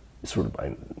of sort of, I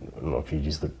don't know if you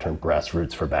use the term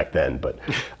grassroots for back then, but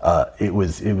it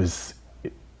was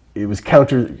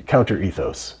counter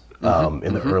ethos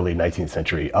in the early 19th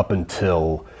century up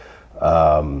until,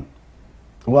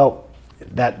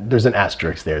 there's an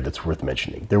asterisk there that's worth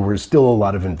mentioning. There were still a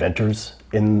lot of inventors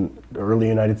in the early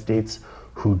United States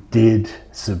who did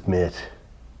submit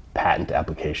patent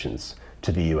applications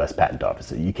to the U.S. Patent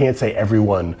Office. You can't say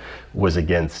everyone was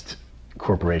against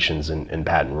corporations and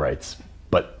patent rights,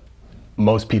 but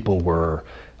most people were,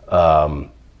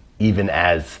 even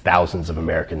as thousands of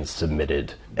Americans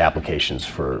submitted applications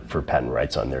for patent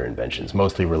rights on their inventions,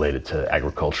 mostly related to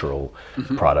agricultural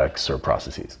products or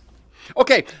processes.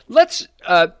 Okay, let's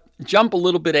jump a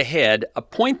little bit ahead. A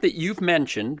point that you've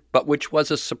mentioned, but which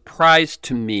was a surprise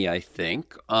to me, I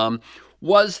think,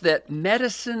 was that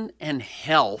medicine and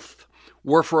health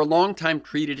were for a long time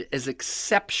treated as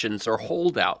exceptions or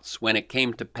holdouts when it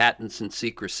came to patents and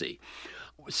secrecy.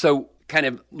 So kind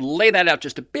of lay that out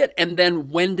just a bit, and then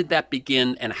when did that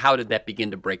begin and how did that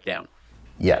begin to break down?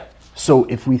 Yeah, so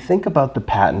if we think about the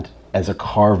patent as a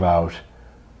carve-out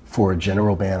for a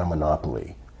general ban on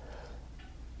monopoly,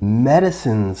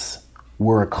 medicines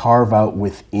were a carve-out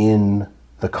within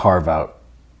the carve-out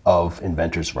of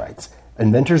inventors' rights.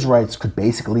 Inventors' rights could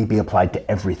basically be applied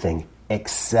to everything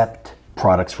except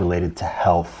products related to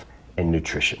health and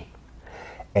nutrition.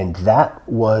 And that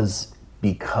was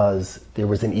because there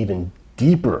was an even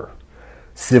deeper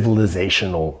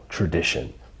civilizational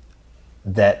tradition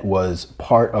that was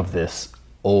part of this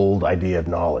old idea of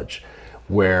knowledge,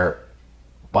 where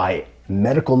by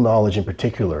medical knowledge in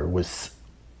particular was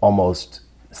almost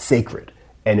sacred.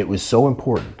 And it was so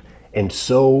important and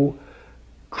so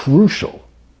crucial,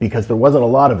 because there wasn't a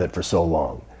lot of it for so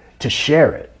long, to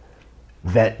share it,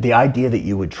 that the idea that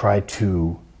you would try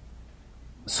to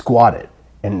squat it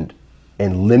and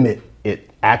limit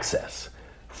its access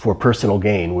for personal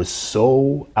gain was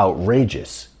so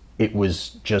outrageous, it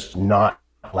was just not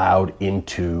allowed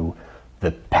into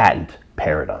the patent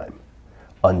paradigm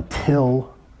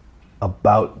until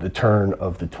about the turn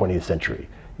of the 20th century.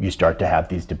 You start to have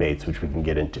these debates, which we can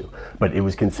get into. But it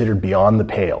was considered beyond the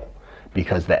pale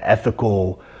because the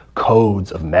ethical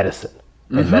codes of medicine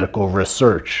and medical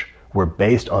research were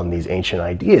based on these ancient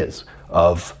ideas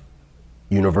of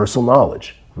universal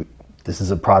knowledge. This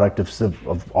is a product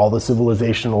of all the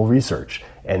civilizational research,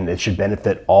 and it should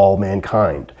benefit all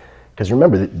mankind. Because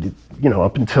remember, that,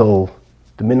 up until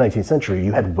the mid-19th century,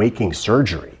 you had waking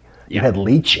surgery, you had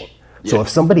leeching. So if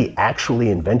somebody actually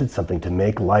invented something to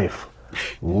make life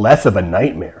less of a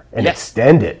nightmare and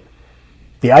extend it,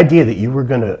 the idea that you were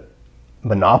going to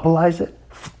monopolize it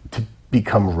to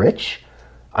become rich,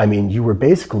 I mean, you were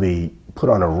basically put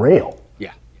on a rail.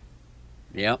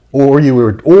 Yeah. Or you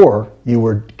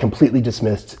were completely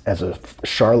dismissed as a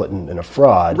charlatan and a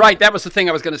fraud. Right. That was the thing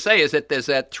I was going to say, is that there's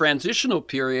that transitional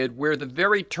period where the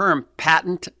very term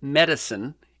patent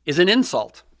medicine is an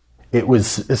insult. It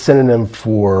was a synonym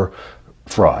for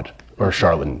fraud or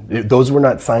charlatan. Those were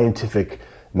not scientific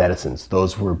medicines.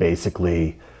 Those were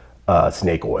basically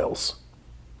snake oils.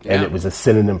 Yeah. And it was a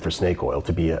synonym for snake oil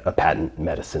to be a patent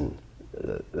medicine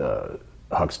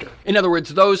huckster. In other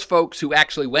words, those folks who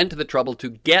actually went to the trouble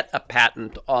to get a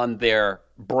patent on their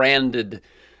branded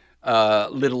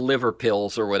little liver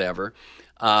pills or whatever,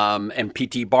 and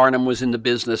P.T. Barnum was in the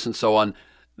business and so on,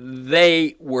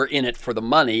 they were in it for the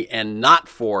money and not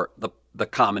for the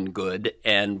common good,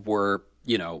 and were,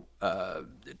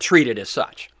 treated as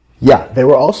such. Yeah, they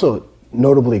were also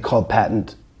notably called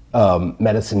patent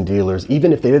medicine dealers,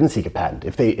 even if they didn't seek a patent.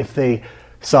 If they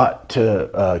sought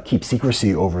to keep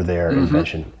secrecy over their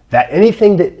invention, that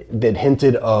anything that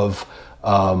hinted of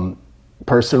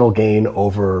personal gain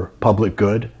over public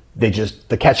good,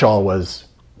 the catch-all was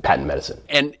patent medicine.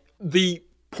 And the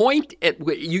point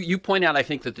you point out, I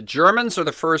think, that the Germans are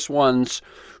the first ones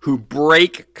who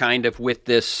break kind of with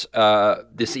this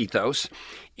ethos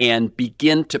and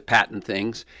begin to patent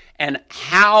things, and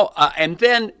how and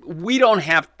then we don't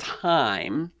have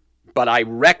time, but I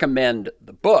recommend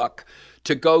the book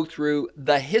to go through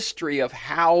the history of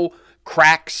how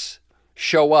cracks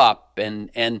show up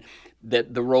and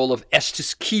that the role of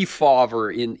Estes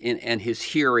Kefauver in and his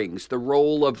hearings, the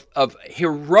role of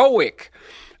heroic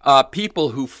people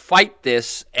who fight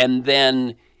this, and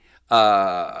then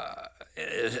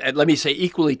let me say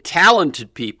equally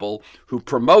talented people who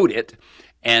promote it,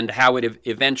 and how it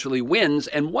eventually wins.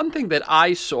 And one thing that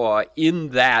I saw in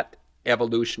that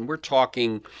evolution, we're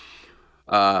talking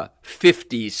 50s,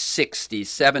 60s,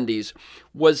 70s,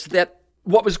 was that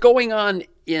what was going on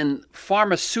in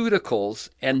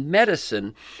pharmaceuticals and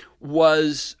medicine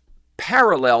was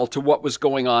parallel to what was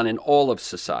going on in all of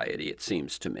society, it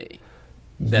seems to me.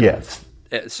 Yes.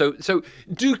 So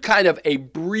do kind of a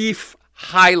brief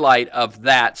highlight of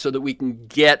that so that we can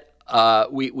get,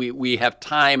 we have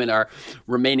time in our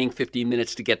remaining 15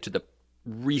 minutes to get to the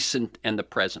recent and the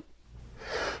present.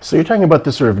 So you're talking about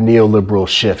this sort of neoliberal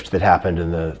shift that happened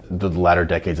in the latter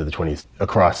decades of the 20s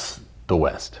across the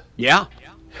West. Yeah.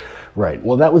 Right.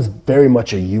 Well, that was very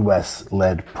much a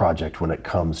U.S.-led project when it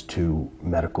comes to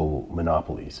medical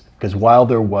monopolies. Because while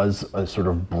there was a sort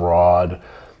of broad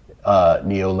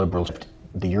neoliberal shift,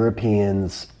 the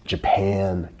Europeans,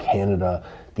 Japan, Canada,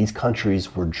 these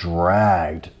countries were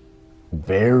dragged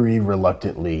very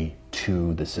reluctantly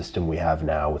to the system we have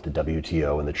now with the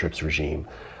WTO and the TRIPS regime.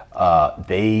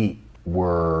 They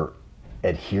were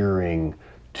adhering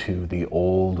to the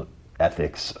old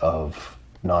ethics of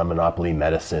non-monopoly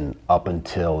medicine up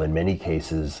until, in many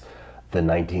cases, the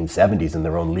 1970s in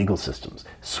their own legal systems.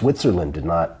 Switzerland did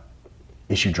not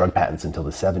issue drug patents until the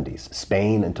 70s.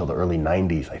 Spain until the early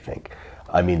 90s, I think.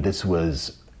 I mean, this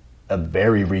was a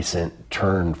very recent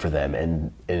turn for them,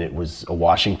 and it was a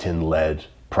Washington-led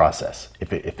process.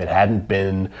 If it hadn't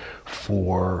been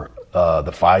for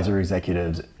the Pfizer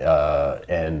executives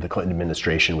and the Clinton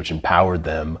administration, which empowered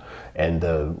them, and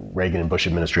the Reagan and Bush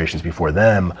administrations before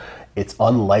them, it's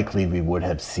unlikely we would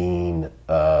have seen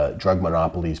drug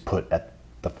monopolies put at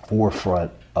the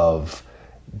forefront of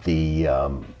the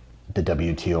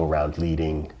WTO round,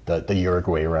 leading the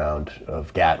Uruguay round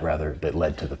of GATT, rather, that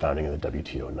led to the founding of the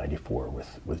WTO in '94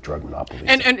 with drug monopolies.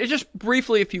 And just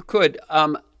briefly, if you could,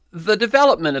 the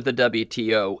development of the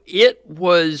WTO, it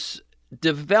was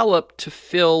developed to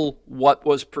fill what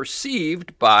was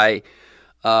perceived by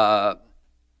the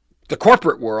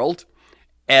corporate world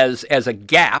as a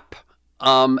gap.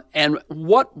 And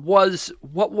what was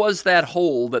that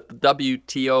hole that the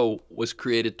WTO was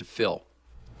created to fill?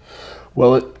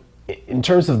 Well, in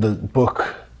terms of the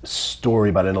book story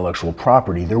about intellectual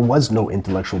property, there was no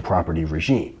intellectual property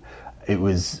regime. It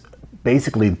was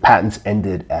basically patents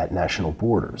ended at national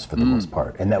borders for the most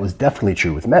part. And that was definitely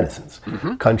true with medicines.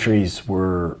 Mm-hmm. Countries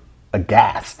were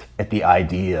aghast at the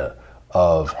idea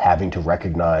of having to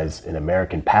recognize an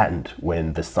American patent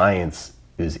when the science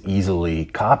is easily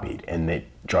copied and that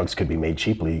drugs could be made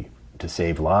cheaply to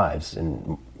save lives.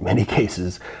 In many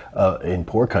cases, in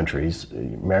poor countries,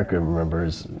 America, remember,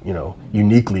 is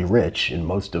uniquely rich, and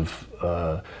most of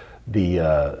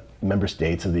the member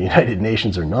states of the United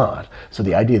Nations are not. So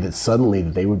the idea that suddenly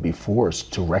they would be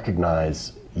forced to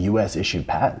recognize U.S. issued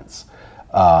patents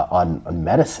on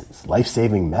medicines,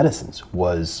 life-saving medicines,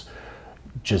 was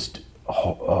just,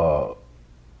 it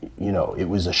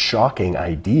was a shocking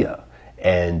idea.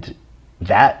 And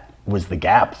that was the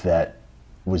gap that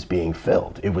was being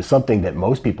filled. It was something that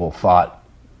most people thought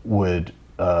would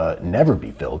never be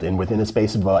filled. And within a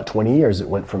space of about 20 years, it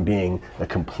went from being a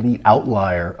complete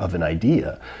outlier of an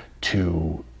idea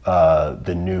to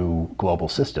the new global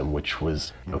system, which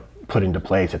was put into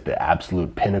place at the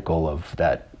absolute pinnacle of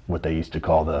that, what they used to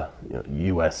call the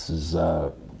U.S.'s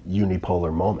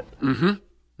unipolar moment.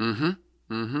 Mm-hmm. Mm-hmm.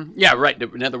 Mm-hmm. Yeah, right.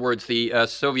 In other words, the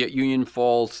Soviet Union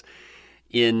falls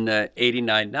in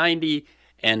 89-90,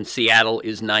 and Seattle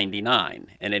is 99.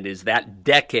 And it is that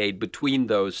decade between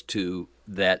those two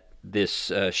that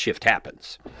this shift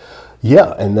happens.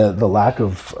 Yeah, and the lack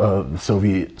of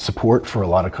Soviet support for a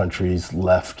lot of countries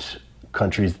left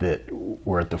countries that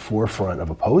were at the forefront of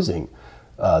opposing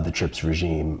the TRIPS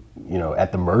regime,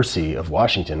 at the mercy of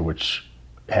Washington, which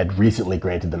had recently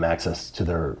granted them access to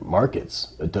their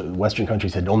markets. The Western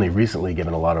countries had only recently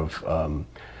given a lot of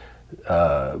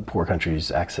poor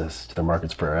countries access to their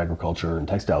markets for agriculture and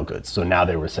textile goods. So now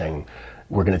they were saying,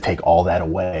 we're going to take all that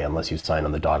away unless you sign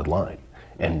on the dotted line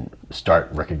and start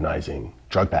recognizing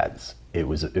drug patents. It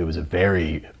was a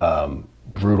very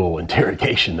brutal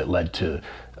interrogation that led to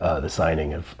the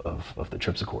signing of the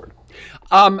TRIPS Accord.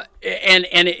 And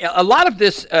a lot of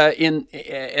this,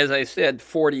 as I said,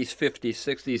 40s, 50s,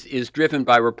 60s, is driven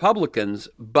by Republicans,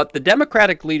 but the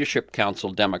Democratic Leadership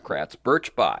Council Democrats,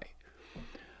 Birch Bayh,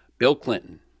 Bill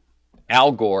Clinton,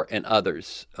 Al Gore, and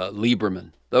others,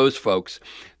 Lieberman, those folks,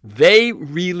 they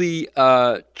really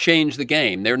changed the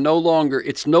game.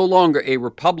 It's no longer a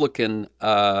Republican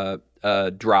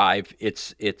drive.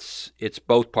 It's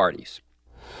both parties.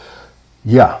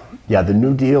 Yeah. The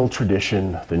New Deal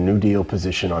tradition, the New Deal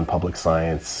position on public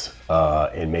science,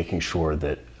 and making sure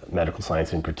that medical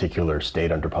science in particular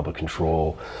stayed under public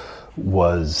control,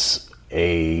 was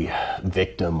a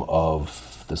victim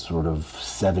of the sort of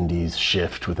 70s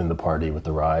shift within the party with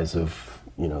the rise of,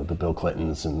 the Bill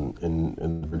Clintons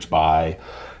and Birch Bayh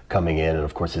coming in. And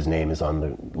of course, his name is on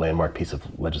the landmark piece of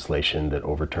legislation that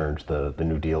overturned the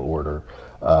New Deal order,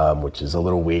 which is a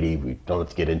little weighty. We don't have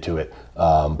to get into it.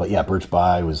 But yeah, Birch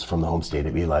Bayh was from the home state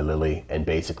of Eli Lilly and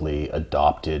basically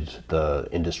adopted the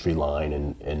industry line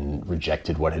and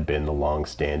rejected what had been the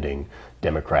long-standing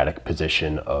Democratic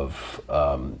position of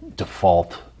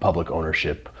default public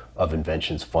ownership of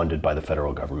inventions funded by the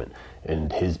federal government.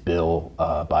 And his bill,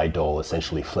 Bayh-Dole,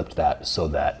 essentially flipped that so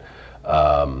that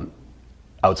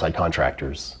outside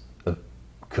contractors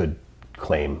could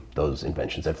claim those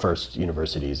inventions. At first,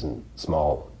 universities and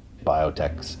small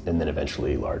biotechs, and then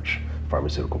eventually large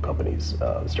pharmaceutical companies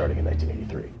starting in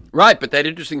 1983. Right, but that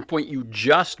interesting point you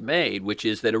just made, which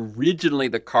is that originally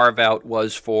the carve-out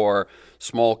was for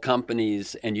small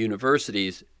companies and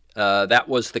universities. That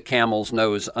was the camel's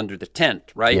nose under the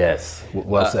tent, right? Yes,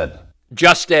 well said.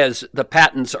 Just as the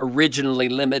patents originally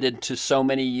limited to so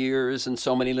many years and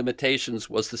so many limitations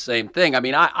was the same thing. I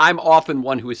mean, I'm often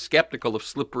one who is skeptical of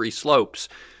slippery slopes,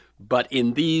 but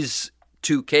in these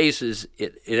two cases,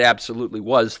 it absolutely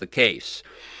was the case.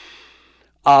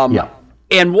 Yeah.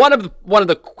 And one of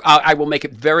the I will make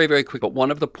it very, very quick, but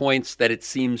one of the points that it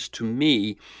seems to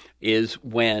me is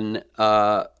when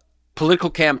political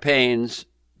campaigns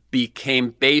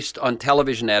became based on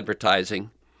television advertising,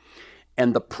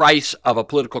 and the price of a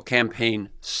political campaign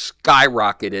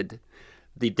skyrocketed,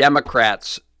 the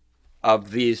Democrats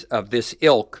of this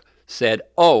ilk said,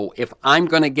 "Oh, if I'm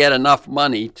going to get enough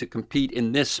money to compete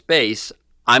in this space,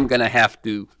 I'm going to have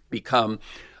to become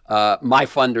my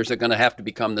funders are going to have to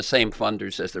become the same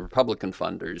funders as the Republican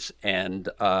funders, and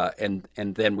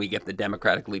then we get the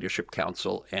Democratic Leadership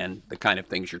Council and the kind of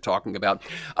things you're talking about."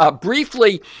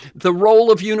 Briefly, the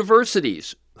role of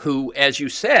universities, who, as you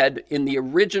said, in the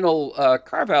original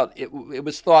carve-out, it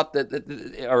was thought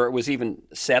or it was even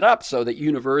set up so that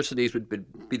universities would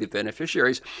be the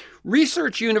beneficiaries.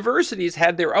 Research universities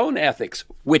had their own ethics,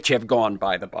 which have gone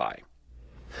by the by.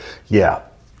 Yeah.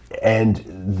 And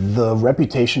the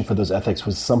reputation for those ethics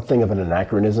was something of an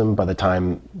anachronism by the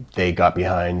time they got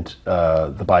behind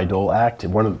the Bayh-Dole Act.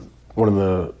 And one of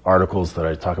the articles that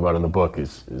I talk about in the book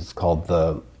is called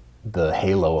the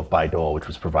halo of Bayh-Dole, which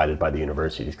was provided by the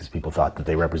universities because people thought that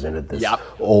they represented this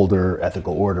older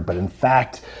ethical order. But in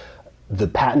fact, the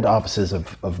patent offices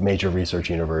of major research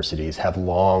universities have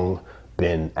long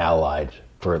been allied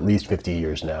for at least 50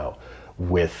 years now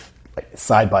with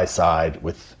side by side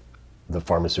with the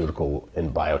pharmaceutical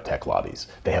and biotech lobbies.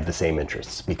 They have the same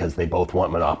interests because they both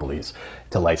want monopolies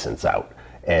to license out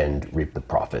and reap the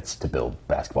profits to build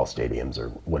basketball stadiums or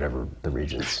whatever the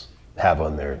regions have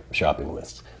on their shopping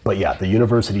lists. But yeah, the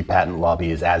university patent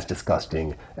lobby is as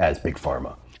disgusting as Big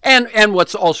Pharma. And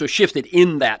what's also shifted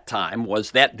in that time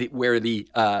was that where the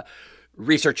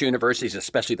research universities,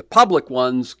 especially the public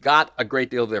ones, got a great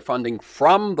deal of their funding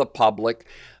from the public,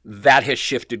 that has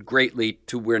shifted greatly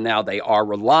to where now they are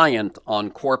reliant on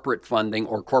corporate funding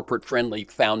or corporate-friendly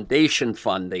foundation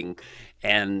funding.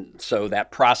 And so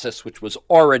that process, which was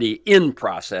already in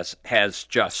process, has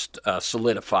just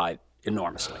solidified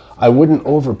enormously. I wouldn't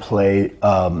overplay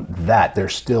that. They're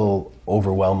still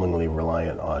overwhelmingly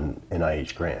reliant on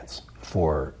NIH grants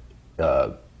for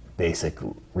basic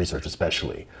research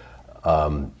especially.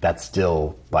 That's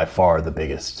still by far the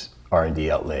biggest R&D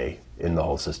outlay in the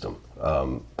whole system,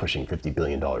 pushing $50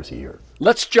 billion a year.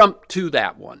 Let's jump to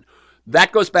that one.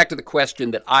 That goes back to the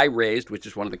question that I raised, which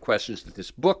is one of the questions that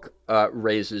this book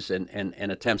raises and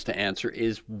attempts to answer,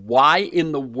 is why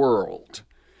in the world,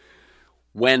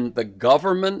 when the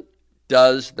government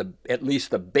does at least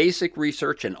the basic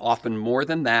research and often more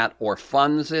than that, or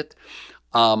funds it,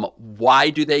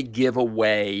 why do they give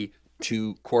away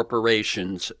to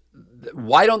corporations?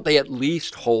 Why don't they at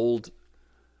least hold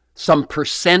some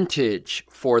percentage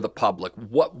for the public?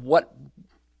 What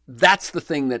that's the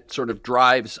thing that sort of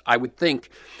drives, I would think,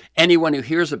 anyone who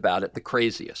hears about it the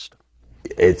craziest.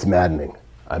 It's maddening.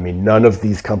 I mean, none of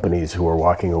these companies who are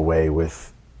walking away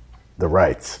with the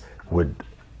rights would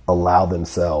allow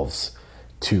themselves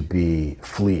to be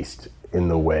fleeced in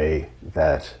the way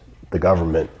that the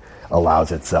government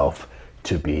allows itself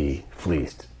to be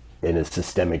fleeced in a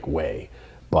systemic way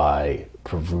by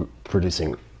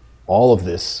producing all of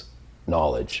this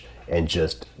knowledge and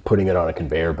just putting it on a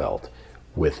conveyor belt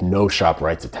with no shop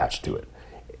rights attached to it.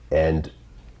 And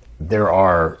there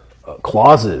are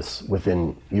clauses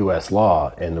within U.S.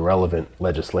 law and the relevant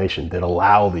legislation that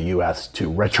allow the U.S. to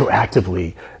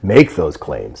retroactively make those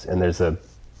claims. And there's a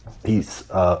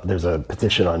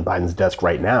petition on Biden's desk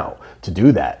right now to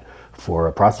do that for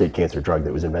a prostate cancer drug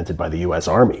that was invented by the U.S.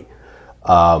 Army,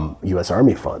 U.S.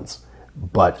 Army funds.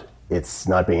 But it's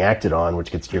not being acted on,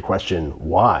 which gets to your question,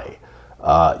 why?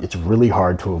 It's really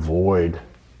hard to avoid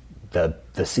the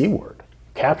C word,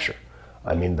 capture.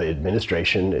 I mean, the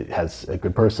administration has a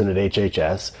good person at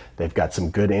HHS. They've got some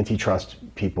good antitrust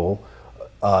people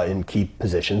in key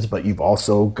positions, but you've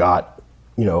also got,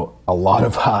 a lot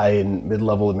of high and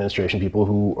mid-level administration people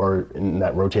who are in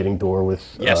that rotating door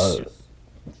with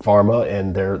pharma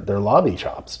and their lobby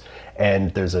chops.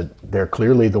 And they're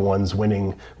clearly the ones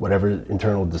winning whatever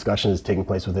internal discussion is taking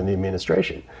place within the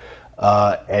administration.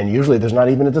 And usually there's not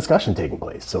even a discussion taking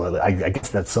place. So I guess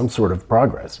that's some sort of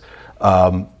progress.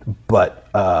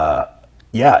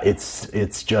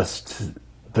 It's just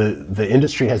the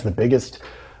industry has the biggest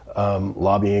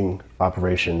lobbying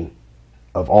operation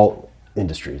of all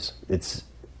industries.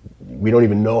 We don't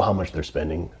even know how much they're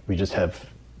spending. We just have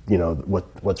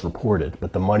what's reported,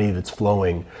 but the money that's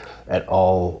flowing at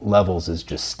all levels is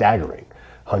just staggering.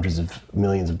 Hundreds of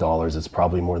millions of dollars. It's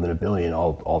probably more than $1 billion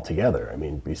altogether. I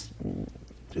mean,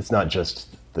 it's not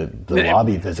just the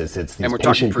lobby visits; it's these and we're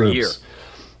patient talking per groups. year.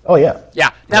 Oh yeah.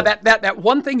 Yeah. Now that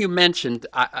one thing you mentioned,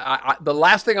 the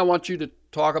last thing I want you to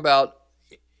talk about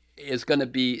is going to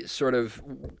be sort of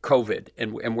COVID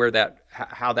and where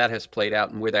how that has played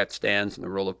out and where that stands and the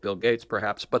role of Bill Gates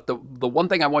perhaps. But the one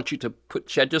thing I want you to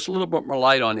shed just a little bit more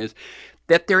light on is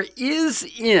that there is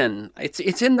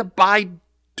it's in the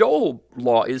Bayh-Dole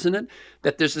law, isn't it?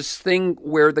 That there's this thing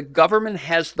where the government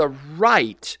has the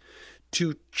right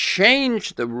to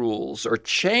change the rules or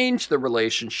change the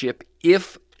relationship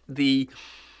if the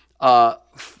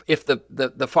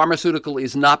pharmaceutical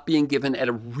is not being given at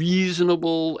a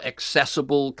reasonable,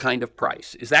 accessible kind of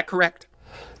price. Is that correct?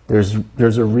 There's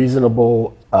a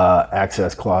reasonable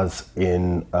access clause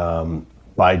in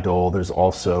Bayh-Dole. There's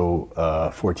also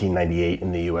 1498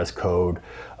 in the U.S. Code.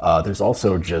 There's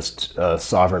also just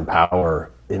sovereign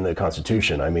power in the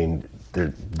Constitution. I mean,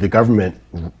 the government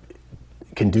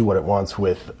can do what it wants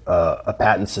with a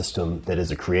patent system that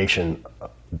is a creation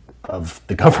of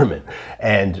the government.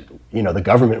 And, the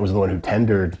government was the one who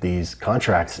tendered these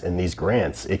contracts and these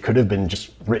grants. It could have been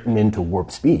just written into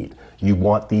warp speed. You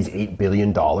want these $8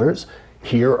 billion?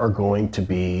 Here are going to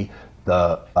be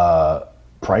the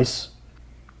price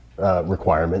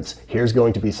requirements. Here's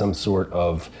going to be some sort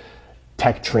of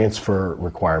tech transfer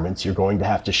requirements. You're going to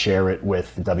have to share it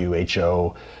with the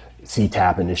WHO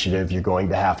CTAP initiative. You're going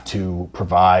to have to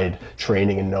provide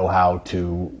training and know-how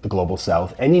to the Global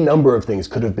South. Any number of things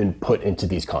could have been put into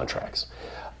these contracts.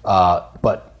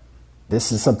 But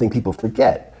this is something people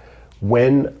forget.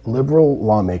 When liberal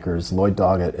lawmakers, Lloyd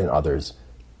Doggett and others,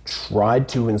 tried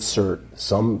to insert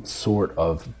some sort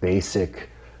of basic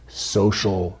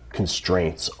social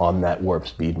constraints on that warp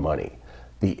speed money,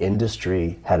 the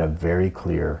industry had a very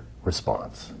clear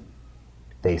response.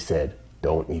 They said,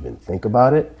 don't even think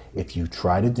about it. If you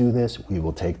try to do this, we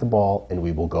will take the ball and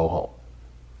we will go home.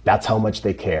 That's how much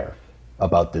they care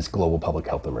about this global public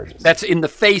health emergency. That's in the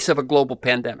face of a global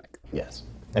pandemic. Yes.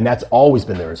 And that's always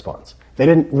been their response. They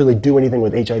didn't really do anything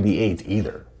with HIV/AIDS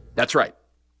either. That's right.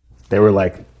 They were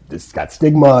like, this got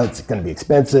stigma, it's going to be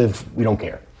expensive, we don't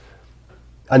care.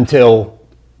 Until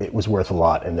it was worth a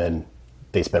lot, and then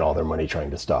they spent all their money trying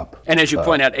to stop. And as you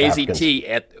point out, AZT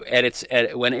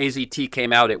Africans. when AZT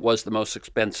came out, it was the most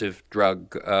expensive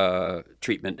drug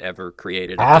treatment ever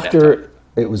created. After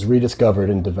it was rediscovered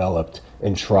and developed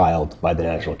and trialed by the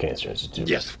National Cancer Institute.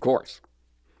 Yes, of course.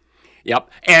 Yep.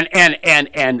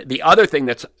 And the other thing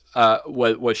that's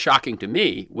was shocking to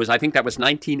me was I think that was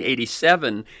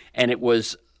 1987, and it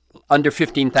was under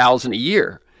 $15,000 a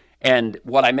year. And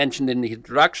what I mentioned in the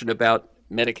introduction about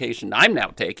medication I'm now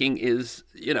taking is,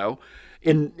 the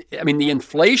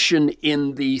inflation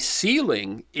in the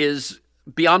ceiling is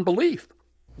beyond belief.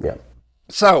 Yeah.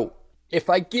 So if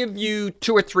I give you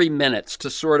 2 or 3 minutes to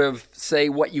sort of say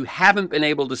what you haven't been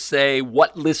able to say,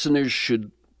 what listeners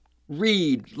should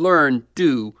read, learn,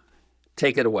 do,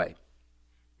 take it away.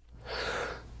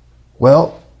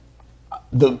 Well,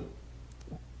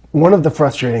 one of the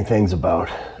frustrating things about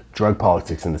drug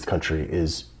politics in this country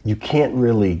is you can't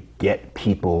really get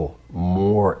people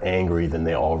more angry than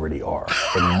they already are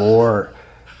and more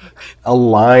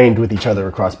aligned with each other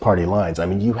across party lines. I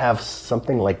mean, you have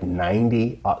something like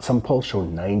 90, some polls show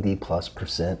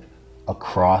 90+%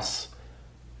 across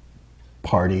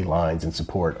party lines in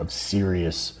support of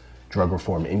serious drug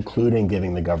reform, including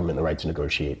giving the government the right to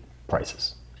negotiate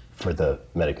prices for the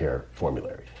Medicare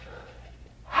formulary.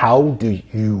 How do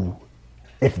you,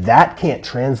 if that can't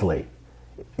translate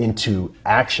into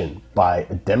action by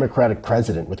a Democratic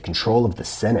president with control of the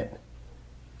Senate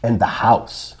and the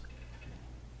House,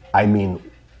 I mean,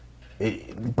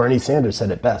 Bernie Sanders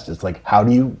said it best. It's like, how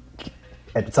do you,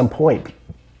 at some point,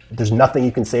 there's nothing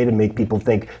you can say to make people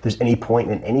think there's any point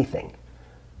in anything.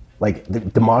 Like, the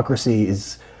democracy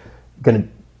is going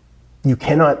to, you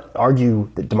cannot argue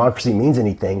that democracy means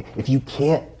anything if you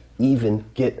can't even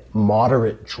get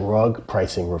moderate drug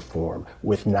pricing reform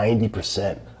with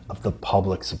 90% of the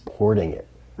public supporting it.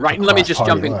 Right, and let me just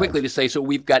jump in quickly to say, so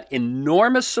we've got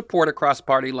enormous support across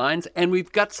party lines, and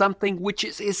we've got something which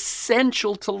is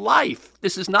essential to life.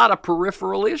 This is not a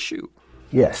peripheral issue.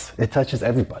 Yes, it touches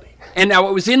everybody. And now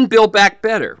it was in Build Back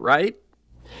Better, right?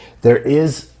 There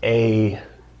is a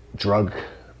drug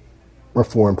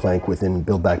reform plank within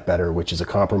Build Back Better, which is a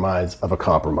compromise of a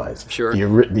compromise. Sure.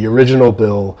 The original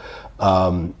bill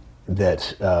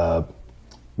that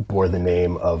bore the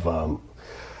name of, I'm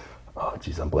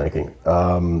blanking.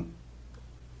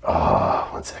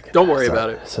 One second. Don't worry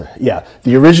about it. Sorry. Yeah,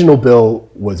 the original bill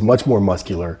was much more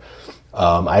muscular.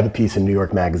 I have a piece in New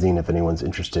York Magazine, if anyone's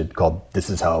interested, called "This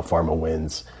is How Pharma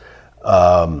Wins,"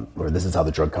 or "This is How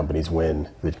the Drug Companies Win."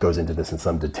 That goes into this in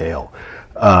some detail.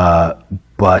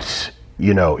 But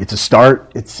you know, it's a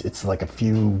start. It's like a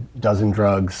few dozen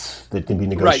drugs that can be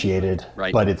negotiated,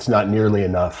 right. But it's not nearly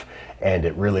enough, and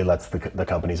it really lets the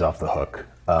companies off the hook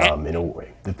in a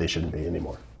way that they shouldn't be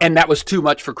anymore. And that was too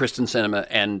much for Kyrsten Sinema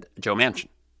and Joe Manchin.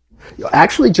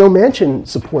 Actually, Joe Manchin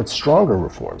supports stronger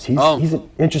reforms. He's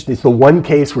interesting. It's the one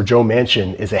case where Joe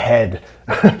Manchin is ahead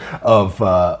of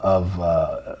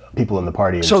people in the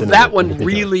party. So that one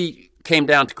really came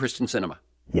down to Kyrsten Sinema.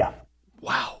 Yeah.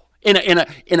 Wow.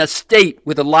 In a state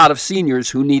with a lot of seniors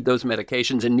who need those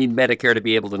medications and need Medicare to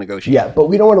be able to negotiate. Yeah, but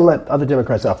we don't want to let other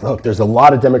Democrats off the hook. There's a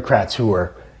lot of Democrats who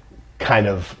are kind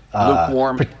of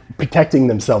lukewarm, protecting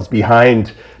themselves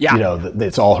behind, yeah. You know,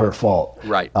 it's all her fault.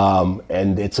 Right.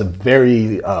 And it's a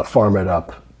very farmed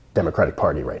up Democratic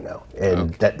Party right now.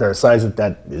 And that there are signs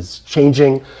that is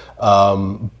changing.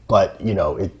 But, you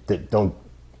know,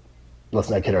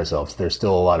 let's not kid ourselves. There's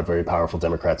still a lot of very powerful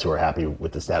Democrats who are happy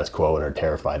with the status quo and are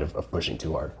terrified of pushing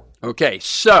too hard. Okay,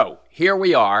 so here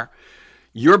we are.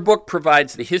 Your book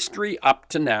provides the history up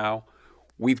to now.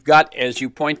 We've got, as you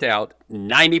point out,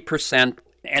 90%,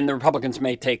 and the Republicans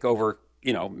may take over,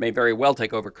 you know, may very well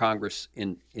take over Congress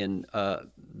in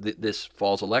this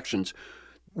fall's elections.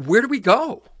 Where do we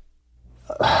go?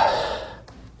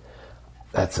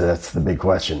 That's the big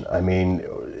question. I mean,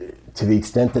 to the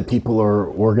extent that people are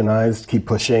organized, keep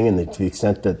pushing, and to the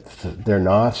extent that they're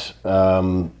not,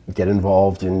 get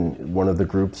involved in one of the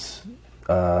groups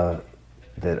that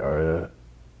are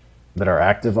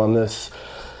active on this.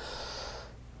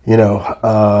 You know,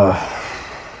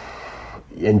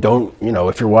 and don't, you know,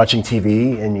 if you're watching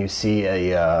TV and you see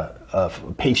a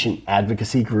patient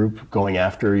advocacy group going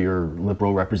after your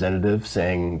liberal representative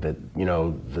saying that, you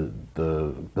know,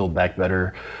 the Build Back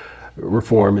Better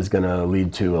reform is going to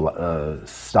lead to a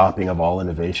stopping of all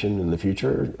innovation in the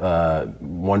future,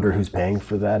 wonder who's paying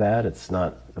for that ad. It's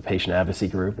not a patient advocacy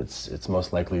group. It's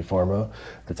most likely pharma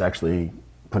that's actually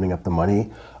putting up the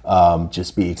money.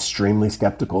 Just be extremely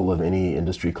skeptical of any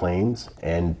industry claims,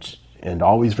 and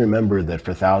always remember that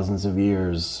for thousands of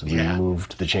years we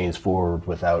moved the chains forward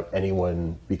without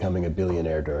anyone becoming a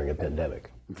billionaire during a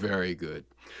pandemic. Very good.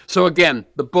 So again,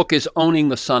 the book is Owning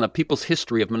the Sun, A People's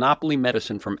History of Monopoly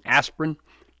Medicine from Aspirin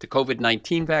to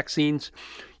COVID-19 Vaccines.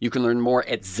 You can learn more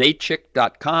at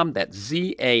zaitchik.com. That's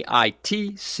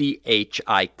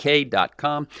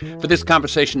ZAITCHIK.com. For this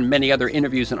conversation and many other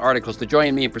interviews and articles to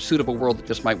join me in pursuit of a world that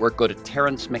just might work, go to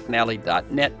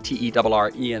TerrenceMcNally.net,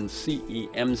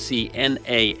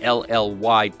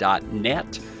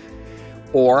 TerrenceMcNally.net,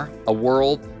 or A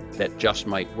World That Just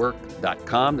Might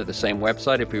Work.com. They're the same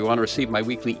website. If you want to receive my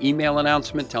weekly email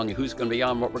announcement telling you who's going to be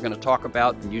on, what we're going to talk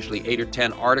about, and usually 8 or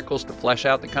 10 articles to flesh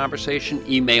out the conversation,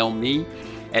 email me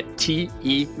at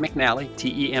TEMcNally,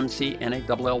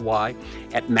 TEMCNALLY,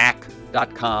 at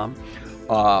mac.com.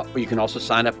 Or you can also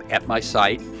sign up at my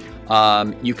site.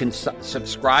 You can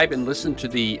subscribe and listen to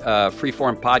the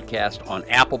Freeform podcast on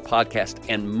Apple Podcast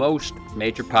and most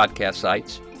major podcast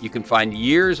sites. You can find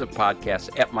years of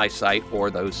podcasts at my site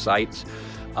or those sites.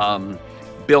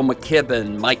 Bill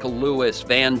McKibben, Michael Lewis,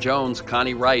 Van Jones,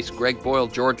 Connie Rice, Greg Boyle,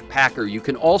 George Packer. You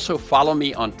can also follow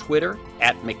me on Twitter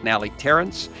at McNally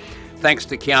Terrence. Thanks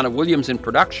to Kiana Williams in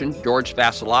production, George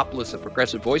Vasilopoulos of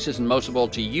Progressive Voices, and most of all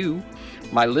to you,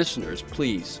 my listeners.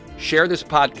 Please share this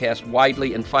podcast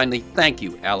widely. And finally, thank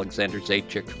you, Alexander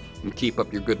Zaitchik, and keep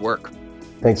up your good work.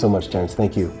 Thanks so much, Terrence.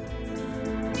 Thank you.